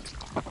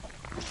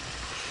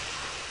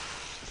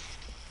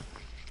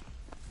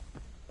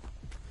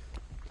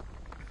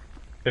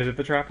 Is it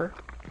the trapper?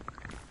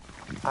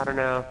 I don't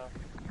know.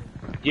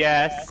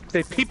 Yes.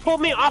 He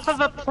pulled me off of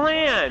a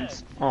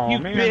plant! Aw, you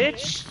man.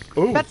 bitch!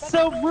 Ooh. That's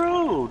so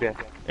rude!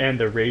 And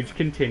the rage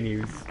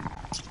continues.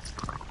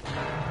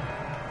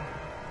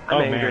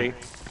 I'm angry.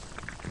 Man.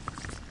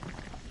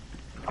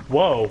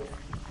 Whoa.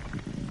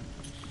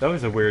 That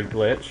was a weird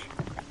glitch.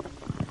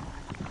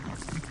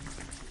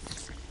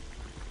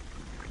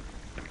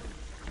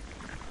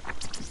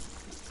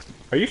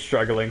 Are you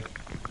struggling?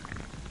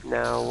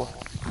 No.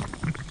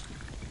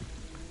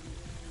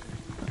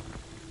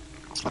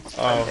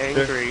 Oh, I'm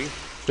angry.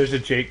 there's a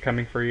Jake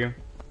coming for you.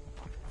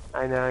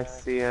 I know, I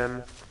see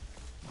him.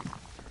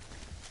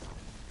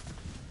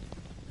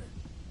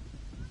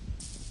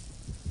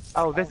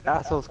 Oh, this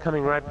asshole's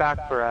coming right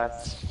back for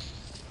us.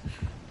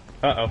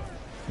 Uh-oh.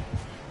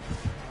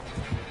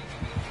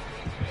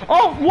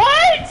 Oh,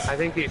 what?! I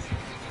think he's...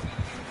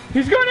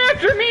 He's going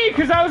after me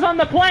because I was on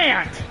the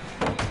plant!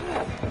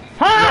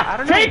 Ha! Yeah, I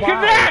don't know Take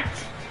why. that!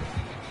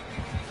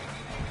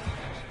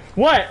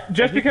 What?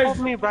 Just He because...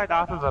 pulled me right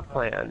off of a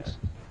plant.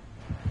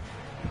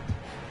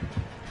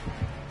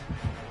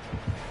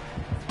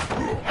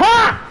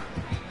 Ha!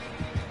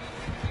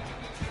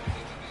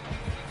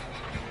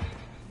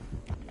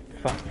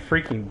 Fuck,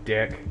 freaking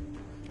dick.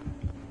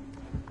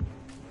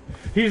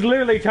 He's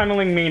literally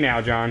tunneling me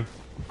now, John.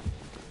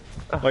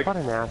 Ugh, Like, what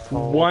an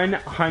asshole.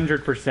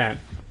 100%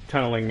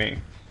 tunneling me.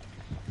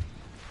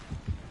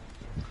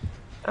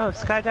 Oh,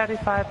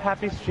 SkyDaddy5,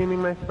 happy streaming,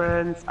 my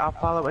friends. I'll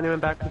follow anyone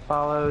back who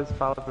follows.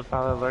 Follow for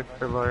follow, lurk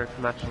for lurk.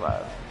 Much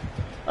love.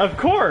 Of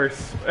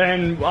course,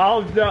 and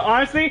I'll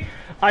honestly,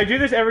 I do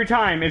this every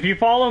time. If you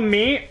follow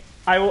me,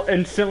 I will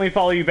instantly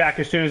follow you back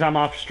as soon as I'm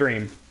off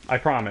stream. I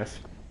promise.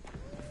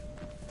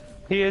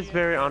 He is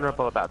very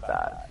honorable about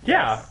that.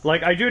 Yeah, Yes.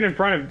 like I do it in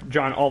front of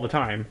John all the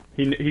time.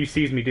 He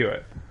sees me do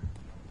it.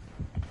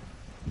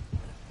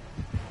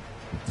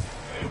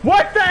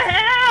 What the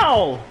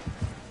hell?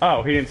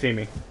 Oh, he didn't see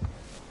me.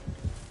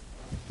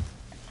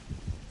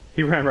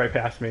 He ran right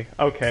past me.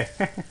 Okay.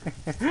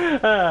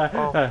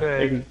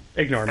 Good.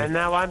 Ignore me. And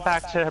now I'm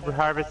back to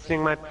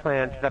harvesting my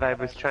plant that I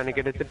was trying to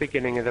get at the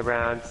beginning of the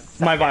round.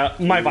 My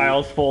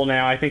vial's full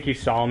now. I think he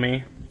saw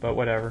me, but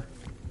whatever.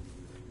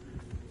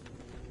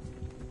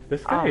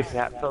 This Oh, guy's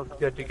yeah, it feels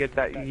good to get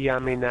that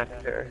yummy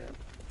nectar.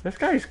 this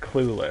guy's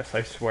clueless.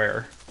 I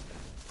swear.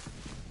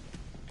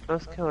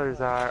 Most killers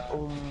are.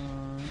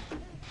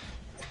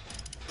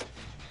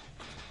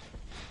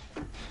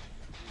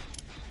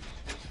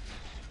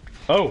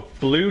 Oh,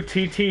 blue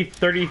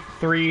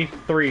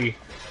TT-33-3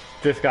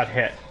 just got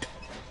hit.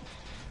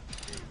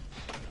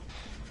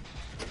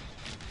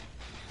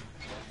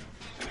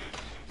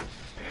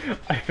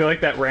 I feel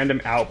like that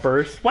random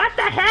outburst, what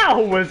the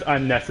hell, was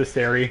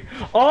unnecessary.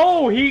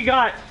 Oh, he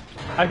got...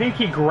 I think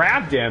he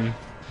grabbed him.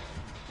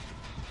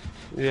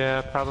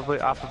 Yeah, probably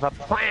off of a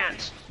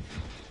plant.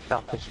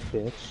 Selfish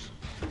bitch.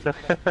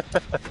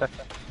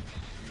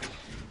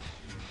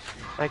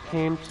 I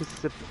came to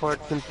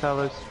support some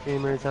fellow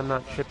streamers. I'm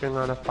not tripping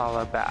on a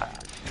follow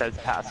back, says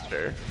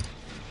Pastor.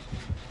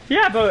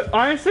 Yeah, but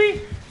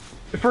honestly,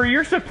 for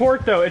your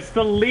support though, it's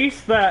the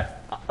least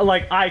that,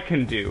 like, I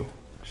can do.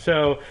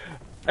 So,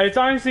 it's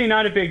honestly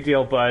not a big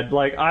deal, bud.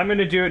 Like, I'm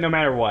gonna do it no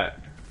matter what.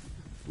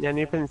 Yeah, and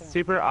you've been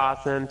super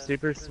awesome,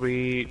 super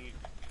sweet.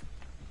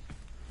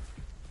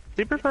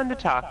 Super fun to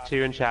talk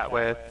to and chat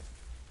with.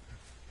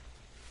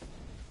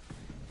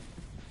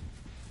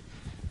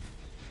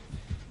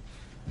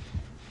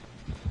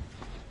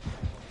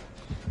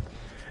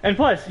 And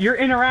plus, you're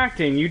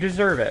interacting, you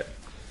deserve it.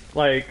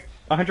 Like,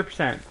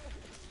 100%.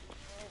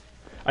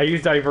 I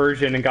used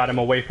diversion and got him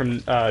away from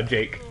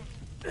Jake.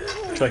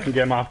 So I can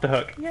get him off the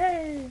hook.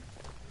 Yay!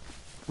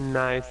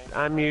 Nice.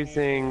 I'm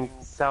using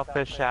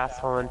selfish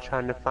asshole and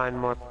trying to find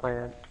more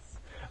plants.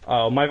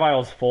 Oh, my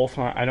vial's full,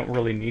 so I don't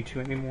really need to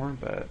anymore,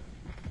 but...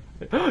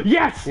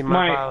 Yes! See,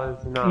 my vial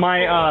is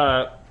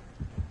not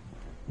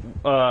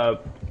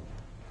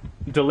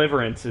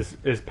Deliverance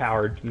is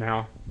powered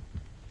now.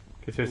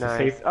 Because there's a Nice.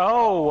 safe...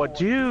 Oh,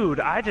 dude,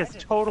 I just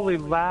totally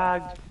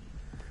lagged.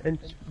 And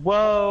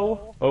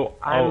whoa!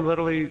 I'm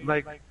literally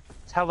like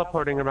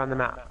teleporting around the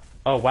map.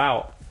 Oh,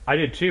 wow. I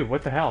did too.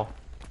 What the hell?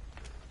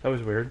 That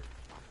was weird.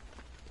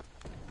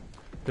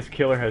 This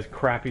killer has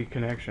crappy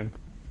connection.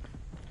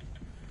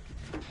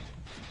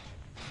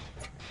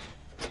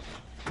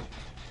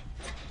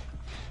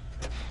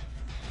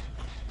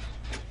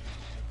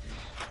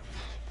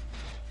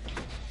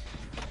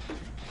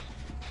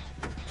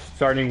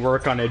 Starting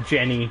work on a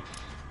Jenny.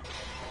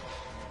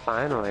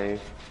 Finally.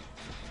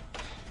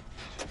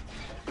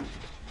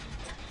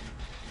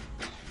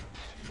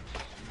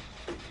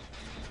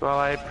 Well,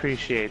 I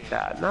appreciate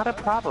that. Not a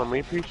problem.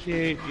 We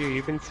appreciate you.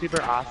 You've been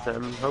super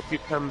awesome. Hope you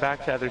come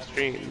back to other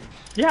streams.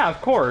 Yeah,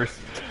 of course.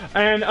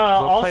 And We'll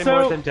also, play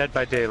more than Dead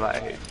by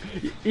Daylight.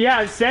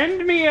 yeah,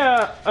 send me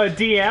a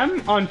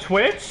DM on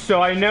Twitch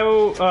so I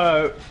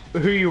know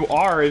who you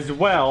are as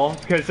well,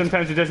 because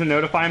sometimes it doesn't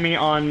notify me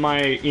on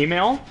my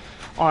email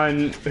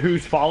on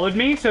who's followed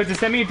me. So just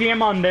send me a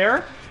DM on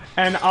there,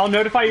 and I'll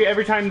notify you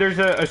every time there's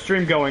a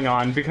stream going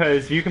on,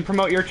 because you can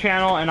promote your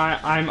channel, and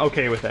I'm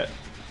okay with it.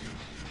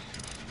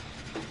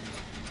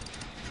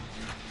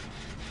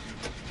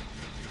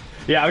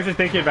 Yeah, I was just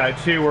thinking about it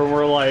too, where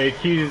we're like,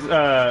 he was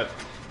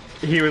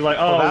like,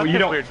 oh, That's you a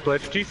don't... weird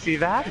glitch. Do you see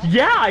that?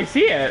 Yeah, I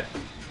see it.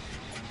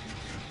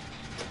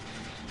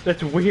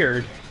 That's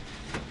weird.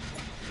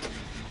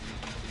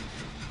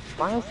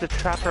 Why is the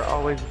trapper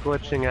always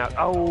glitching out?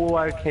 Oh,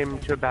 I came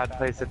to a bad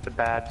place at the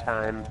bad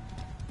time.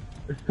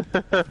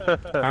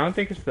 I don't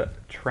think it's the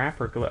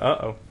trapper glitch.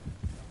 Uh-oh.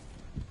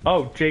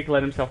 Oh, Jake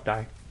let himself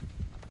die.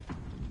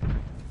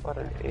 What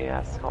an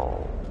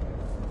asshole.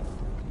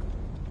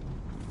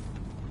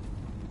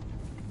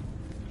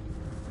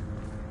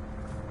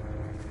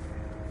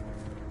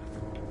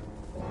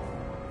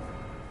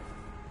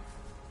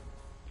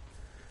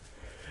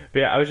 But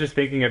yeah, I was just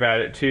thinking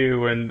about it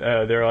too, when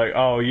they're like,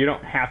 "Oh, you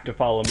don't have to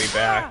follow me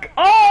back."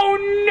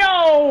 Oh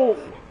no!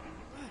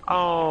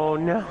 Oh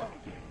no.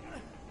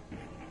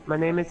 My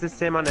name is the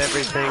same on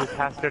everything.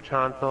 Pastor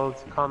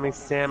Tonsils. Call me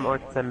Sam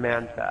or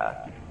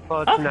Samantha.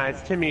 Well, it's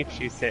nice to meet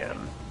you,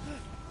 Sam.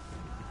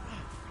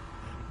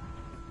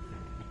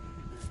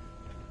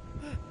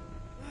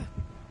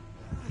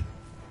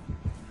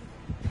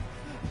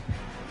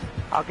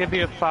 I'll give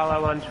you a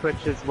follow on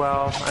Twitch as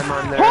well. I'm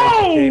on there.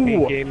 Oh!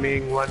 JB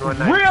Gaming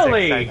 1196,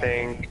 Really? I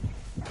think.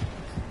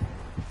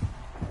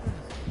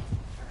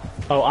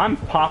 Oh, I'm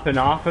popping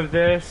off of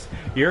this.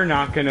 You are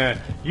not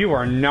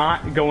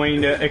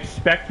going to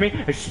expect me.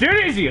 As soon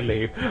as you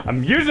leave,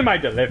 I'm using my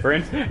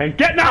deliverance and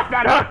getting off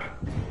that hook!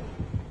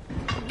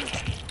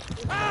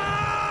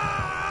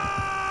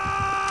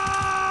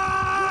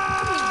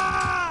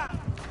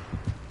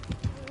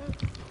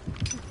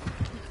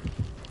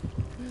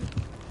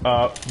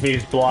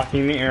 He's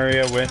blocking the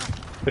area with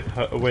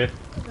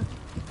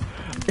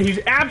he's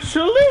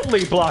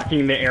absolutely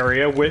blocking the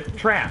area with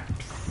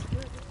traps.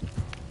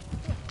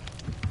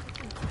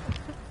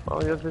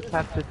 Well, you'll just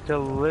have to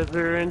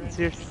deliverance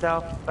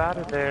yourself out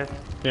of there.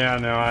 Yeah,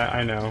 no,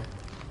 I know.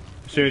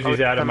 As soon as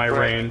he's out of my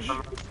range. Son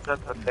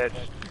of a bitch.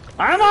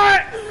 I'm on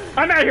it!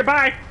 I'm out of here,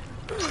 bye!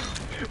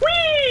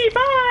 Whee!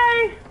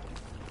 Bye!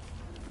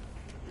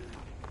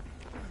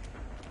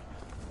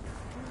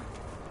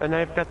 And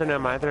I've got the no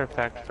mither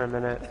effect for a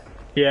minute.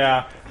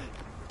 Yeah.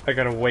 I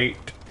gotta wait.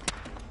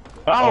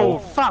 Oh, Uh-oh.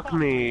 fuck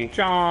me!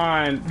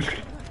 John!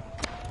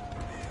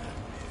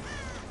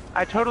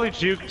 I totally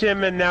juked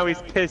him and now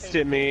he's pissed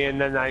at me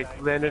and then I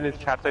landed in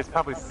his trap, so he's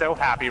probably so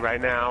happy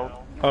right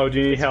now. Oh, do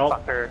you need help?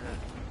 Fucker.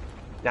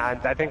 Nah,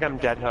 I think I'm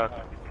dead hooked.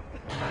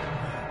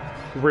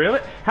 Really?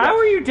 How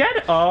are you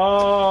dead?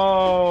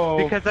 Oh!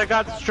 Because I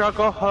got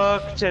struggle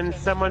hooked and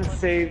someone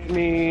saved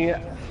me,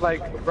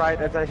 like, right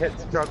as I hit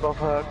struggle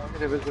hook,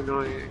 and it was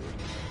annoying.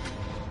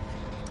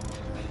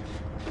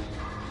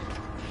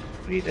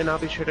 Sweet, and I'll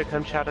be sure to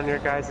come shout on your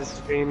guys'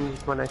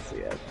 streams when I see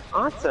it.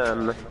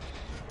 Awesome!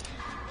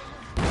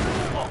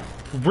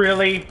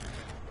 Really?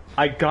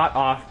 I got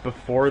off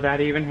before that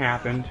even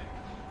happened.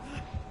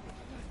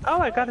 Oh,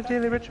 I got a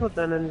daily ritual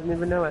done and didn't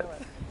even know it.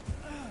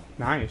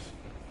 Nice.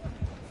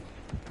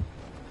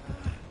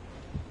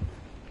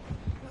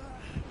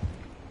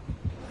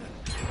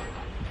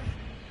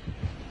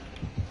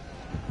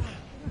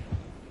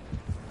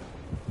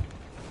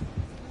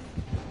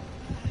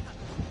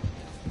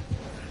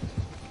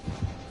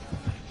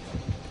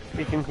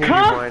 You can hear you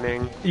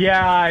whining.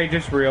 Yeah, I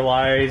just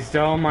realized.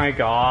 Oh my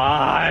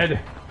god.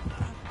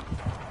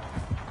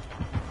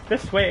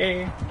 This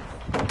way.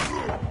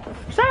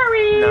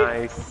 Sorry!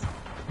 Nice.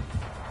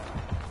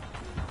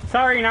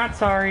 Sorry, not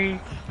sorry.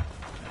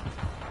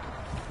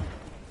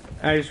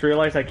 I just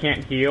realized I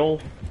can't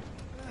heal.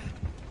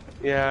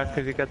 Yeah,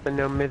 because you got the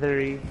no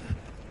mithery.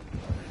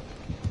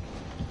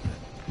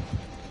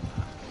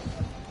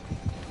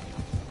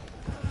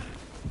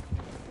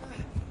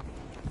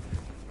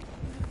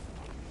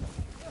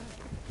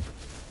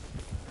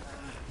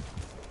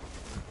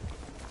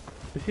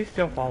 Is he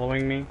still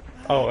following me?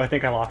 Oh, I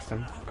think I lost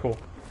him. Cool.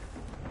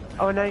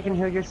 Oh, now you can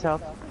heal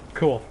yourself.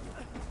 Cool.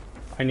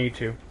 I need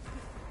to.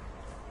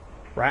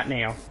 Right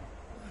now.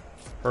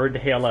 Hurry the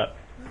hell up.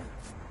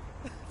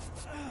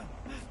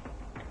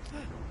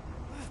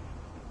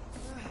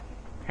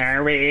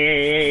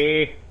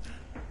 Hurry!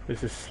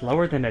 This is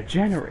slower than a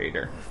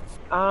generator.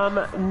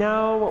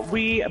 No,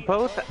 we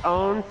both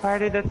own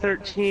Friday the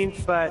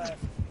 13th, but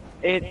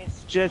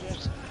it's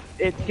just,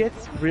 it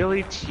gets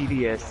really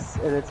tedious,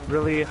 and it's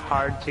really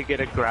hard to get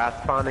a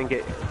grasp on and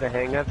get the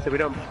hang of, so we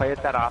don't play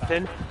it that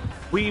often.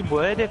 We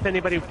would if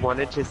anybody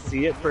wanted to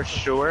see it for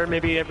sure,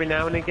 maybe every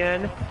now and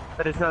again,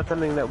 but it's not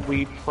something that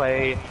we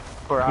play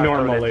for our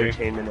own Normally.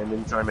 entertainment and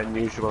enjoyment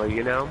usually,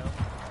 you know?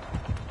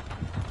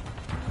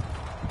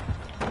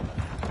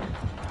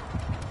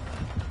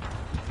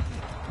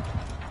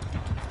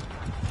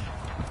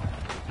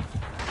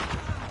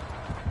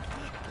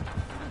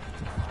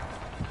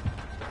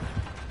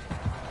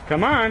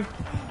 Come on!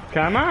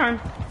 Come on!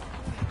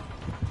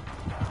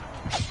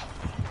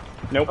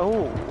 Nope.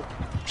 Oh.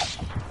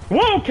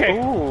 Whoa, okay!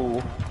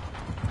 Oh.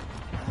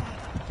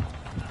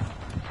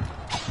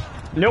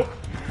 Nope.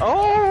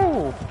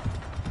 Oh!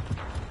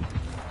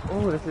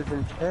 Oh, this is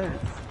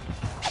intense.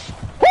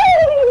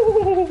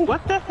 Woo!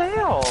 What the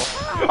hell?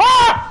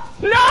 Ah!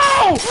 No!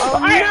 Oh,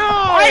 no!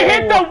 I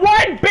hit the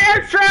one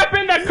bear trap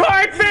in the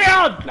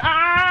cornfield!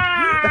 Ah!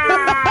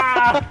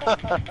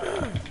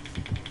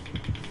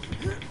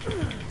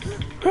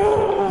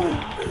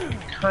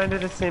 Kind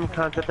of the same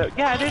concept.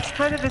 Yeah, it is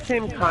kind of the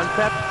same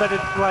concept, but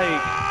it's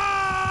like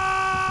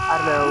I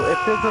don't know, it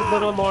feels a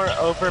little more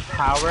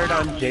overpowered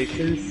on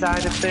Jason's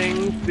side of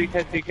things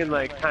because he can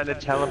like kind of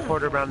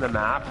teleport around the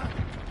map.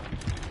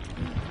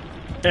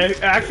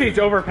 Actually, it's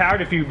overpowered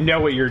if you know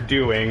what you're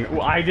doing.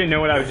 Well, I didn't know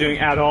what I was doing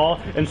at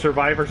all, and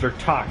survivors are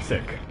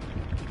toxic.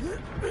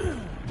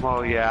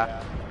 Well,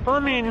 yeah. Well, I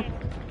mean,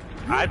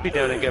 I'd be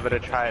down to give it a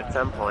try at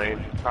some point,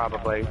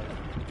 probably.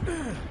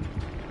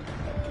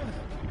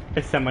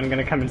 Is someone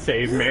gonna come and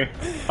save me?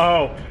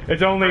 Oh,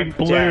 it's only I'm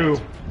blue.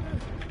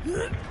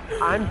 dead.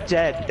 I'm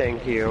dead,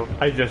 thank you.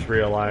 I just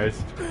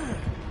realized.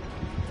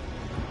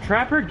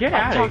 Trapper, get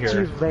out I'll of talk to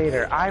here. you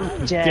later. I'm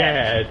dead.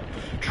 Dead.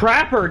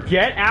 Trapper,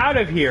 get out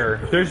of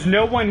here. There's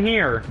no one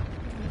here.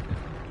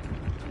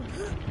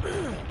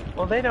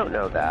 Well, they don't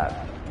know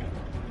that.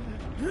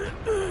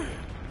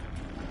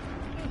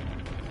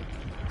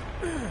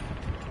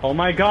 Oh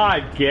my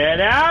god, get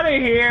out of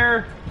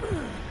here.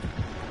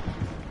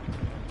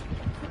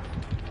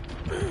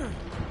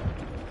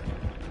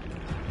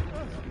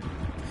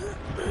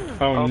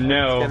 Oh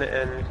no. It's gonna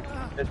end.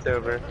 It's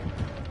over.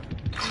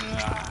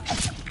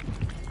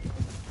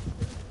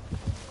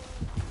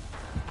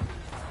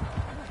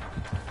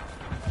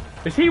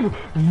 Is he?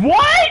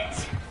 What?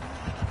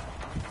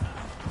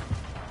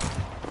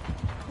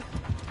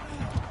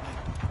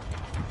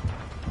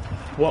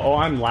 Whoa, oh,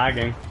 I'm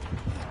lagging.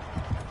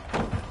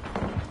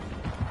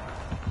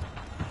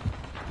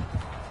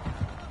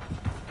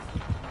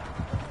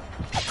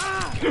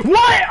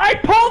 What? I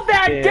pulled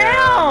that Yeah.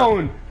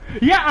 down!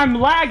 Yeah, I'm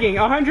lagging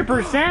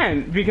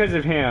 100% because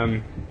of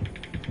him.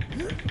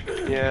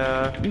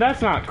 Yeah.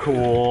 That's not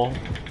cool.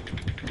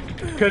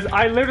 Because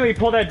I literally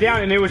pulled that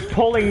down and it was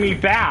pulling me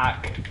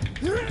back.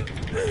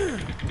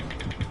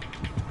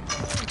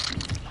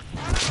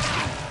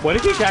 What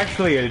if he's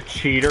actually a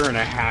cheater and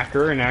a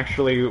hacker and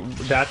actually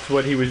that's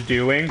what he was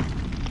doing?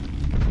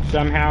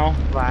 Somehow?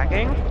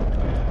 Lagging?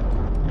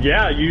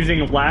 Yeah,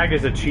 using lag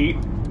as a cheat.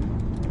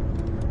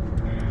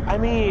 I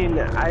mean,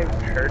 I've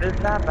heard of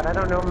that, but I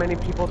don't know many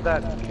people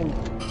that can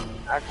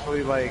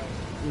actually, like,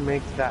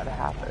 make that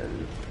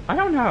happen. I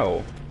don't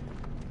know.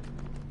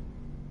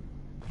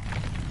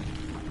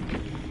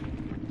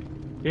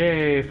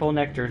 Yay, full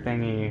nectar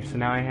thingy. So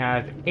now I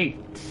have 8.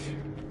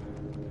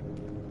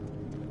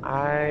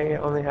 I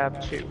only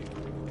have 2.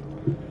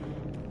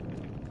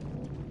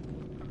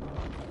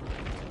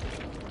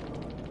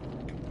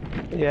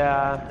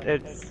 Yeah,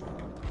 it's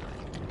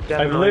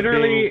definitely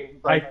literally- being,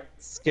 like,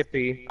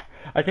 skippy.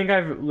 I think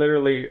I've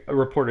literally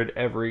reported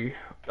every...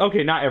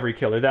 Okay, not every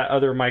killer. That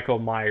other Michael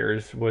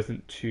Myers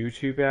wasn't too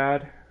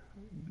bad.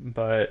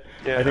 But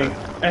Yeah. I think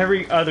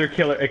every other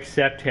killer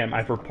except him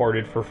I've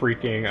reported for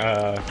freaking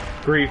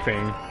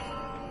griefing.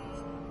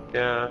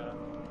 Yeah.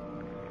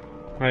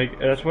 Like,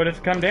 that's what it's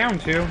come down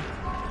to.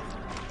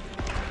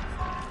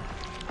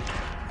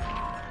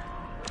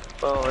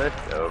 Well,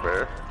 it's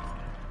over.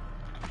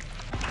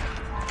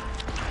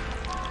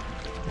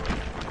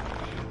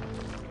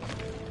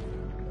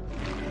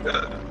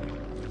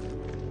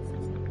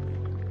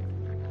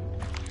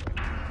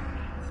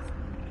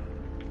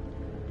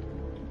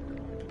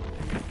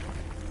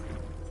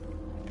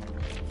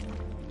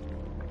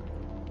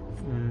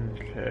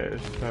 Okay,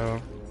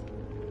 so...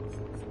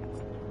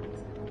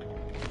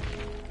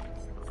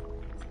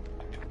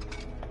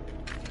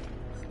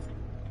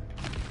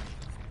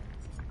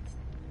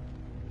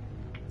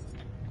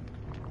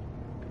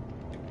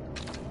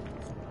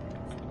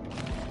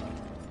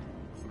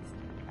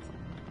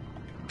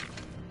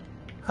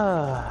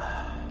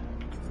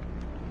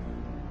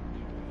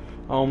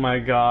 Oh my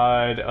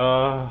god,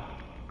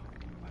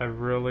 I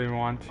really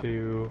want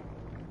to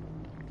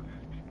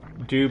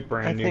do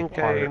brand new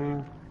part.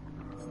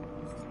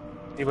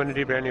 You want to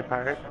do brand new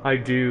part? I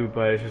do,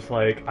 but it's just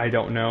like, I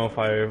don't know if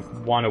I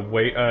want to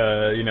wait,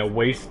 you know,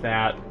 waste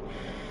that.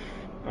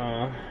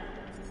 I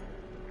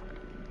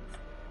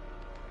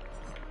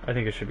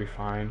think it should be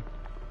fine.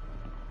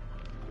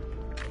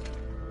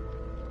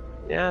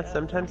 Yeah,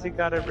 sometimes you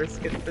gotta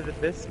risk it for the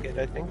biscuit.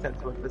 I think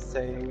that's what the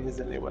saying is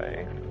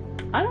anyway.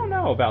 I don't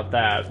know about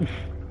that.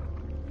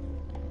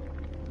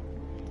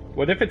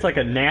 What if it's like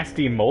a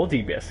nasty,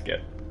 moldy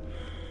biscuit?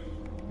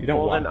 You don't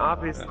Well, want then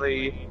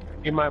obviously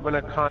you might want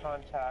to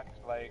contact,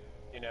 like,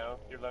 you know,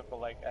 your local,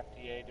 like,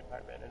 FDA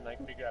department and, like,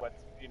 figure out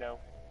what's, you know,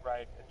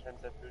 right in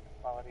terms of food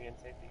quality and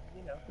safety.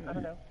 You know, I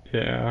don't know.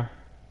 Yeah.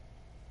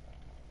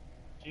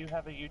 Do you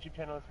have a YouTube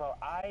channel as well?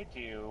 I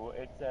do.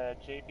 It's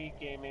JB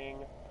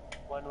Gaming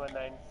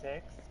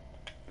 1196.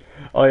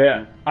 Oh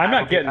yeah. I'm I will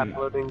not be getting.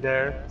 uploading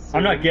there.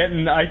 I'm not soon.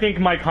 getting. I think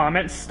my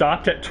comments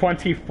stopped at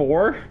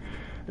 24.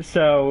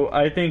 So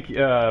I think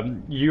you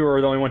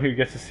are the only one who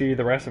gets to see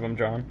the rest of them,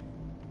 John.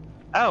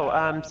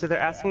 Oh, so they're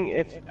asking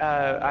if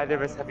either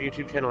of us have a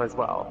YouTube channel as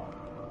well.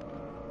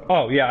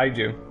 Oh yeah, I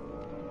do.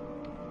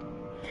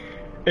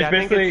 It's Yeah, I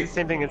think basically it's the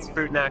same thing as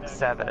Fruitnac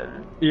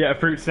 7. yeah,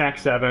 Fruit Snack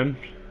 7.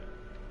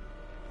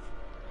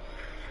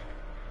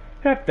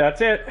 Yep, that's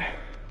it.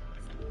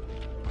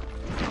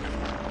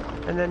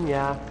 And then,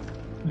 yeah.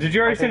 Did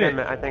you already send it?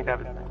 I think I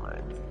would send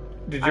mine.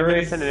 Did you I'm already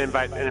gonna send an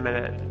invite in a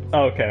minute.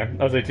 Oh, okay.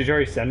 I was like, did you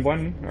already send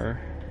one or?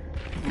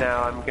 No,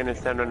 I'm gonna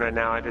send one right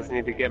now. I just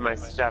need to get my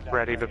stuff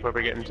ready before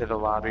we get into the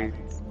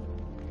lobbies.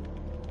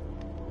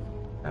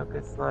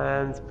 Focus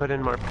lens, put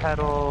in more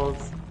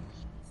petals.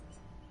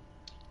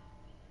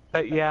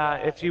 But yeah,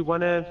 if you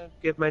want to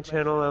give my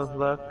channel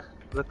a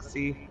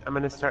look-see, I'm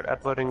gonna start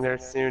uploading there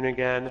soon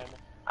again.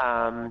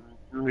 I'm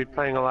gonna be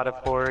playing a lot of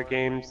horror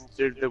games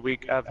through the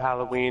week of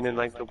Halloween and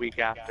like the week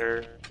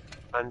after.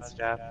 Fun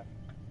stuff.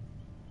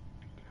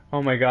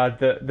 Oh my god,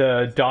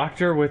 the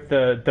doctor with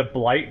the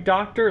Blight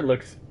doctor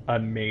looks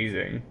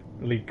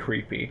amazingly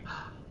creepy.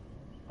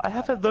 I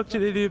haven't looked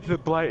at any of the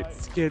Blight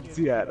skins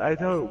yet. I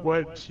don't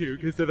want to,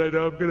 because then I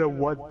know I'm gonna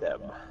want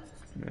them.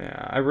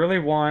 Yeah, I really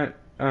want.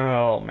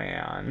 Oh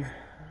man,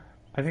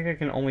 I think I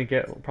can only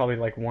get probably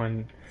like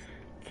one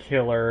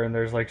killer, and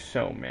there's like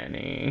so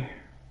many.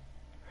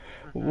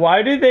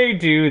 Why did they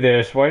do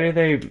this? Why did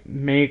they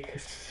make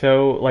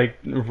so like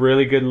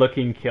really good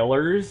looking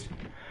killers,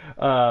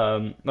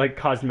 like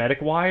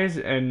cosmetic wise,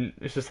 and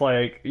it's just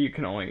like you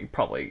can only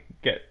probably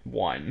get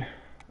one,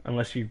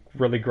 unless you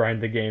really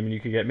grind the game, and you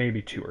could get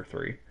maybe two or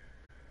three,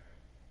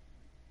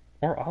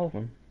 or all of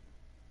them.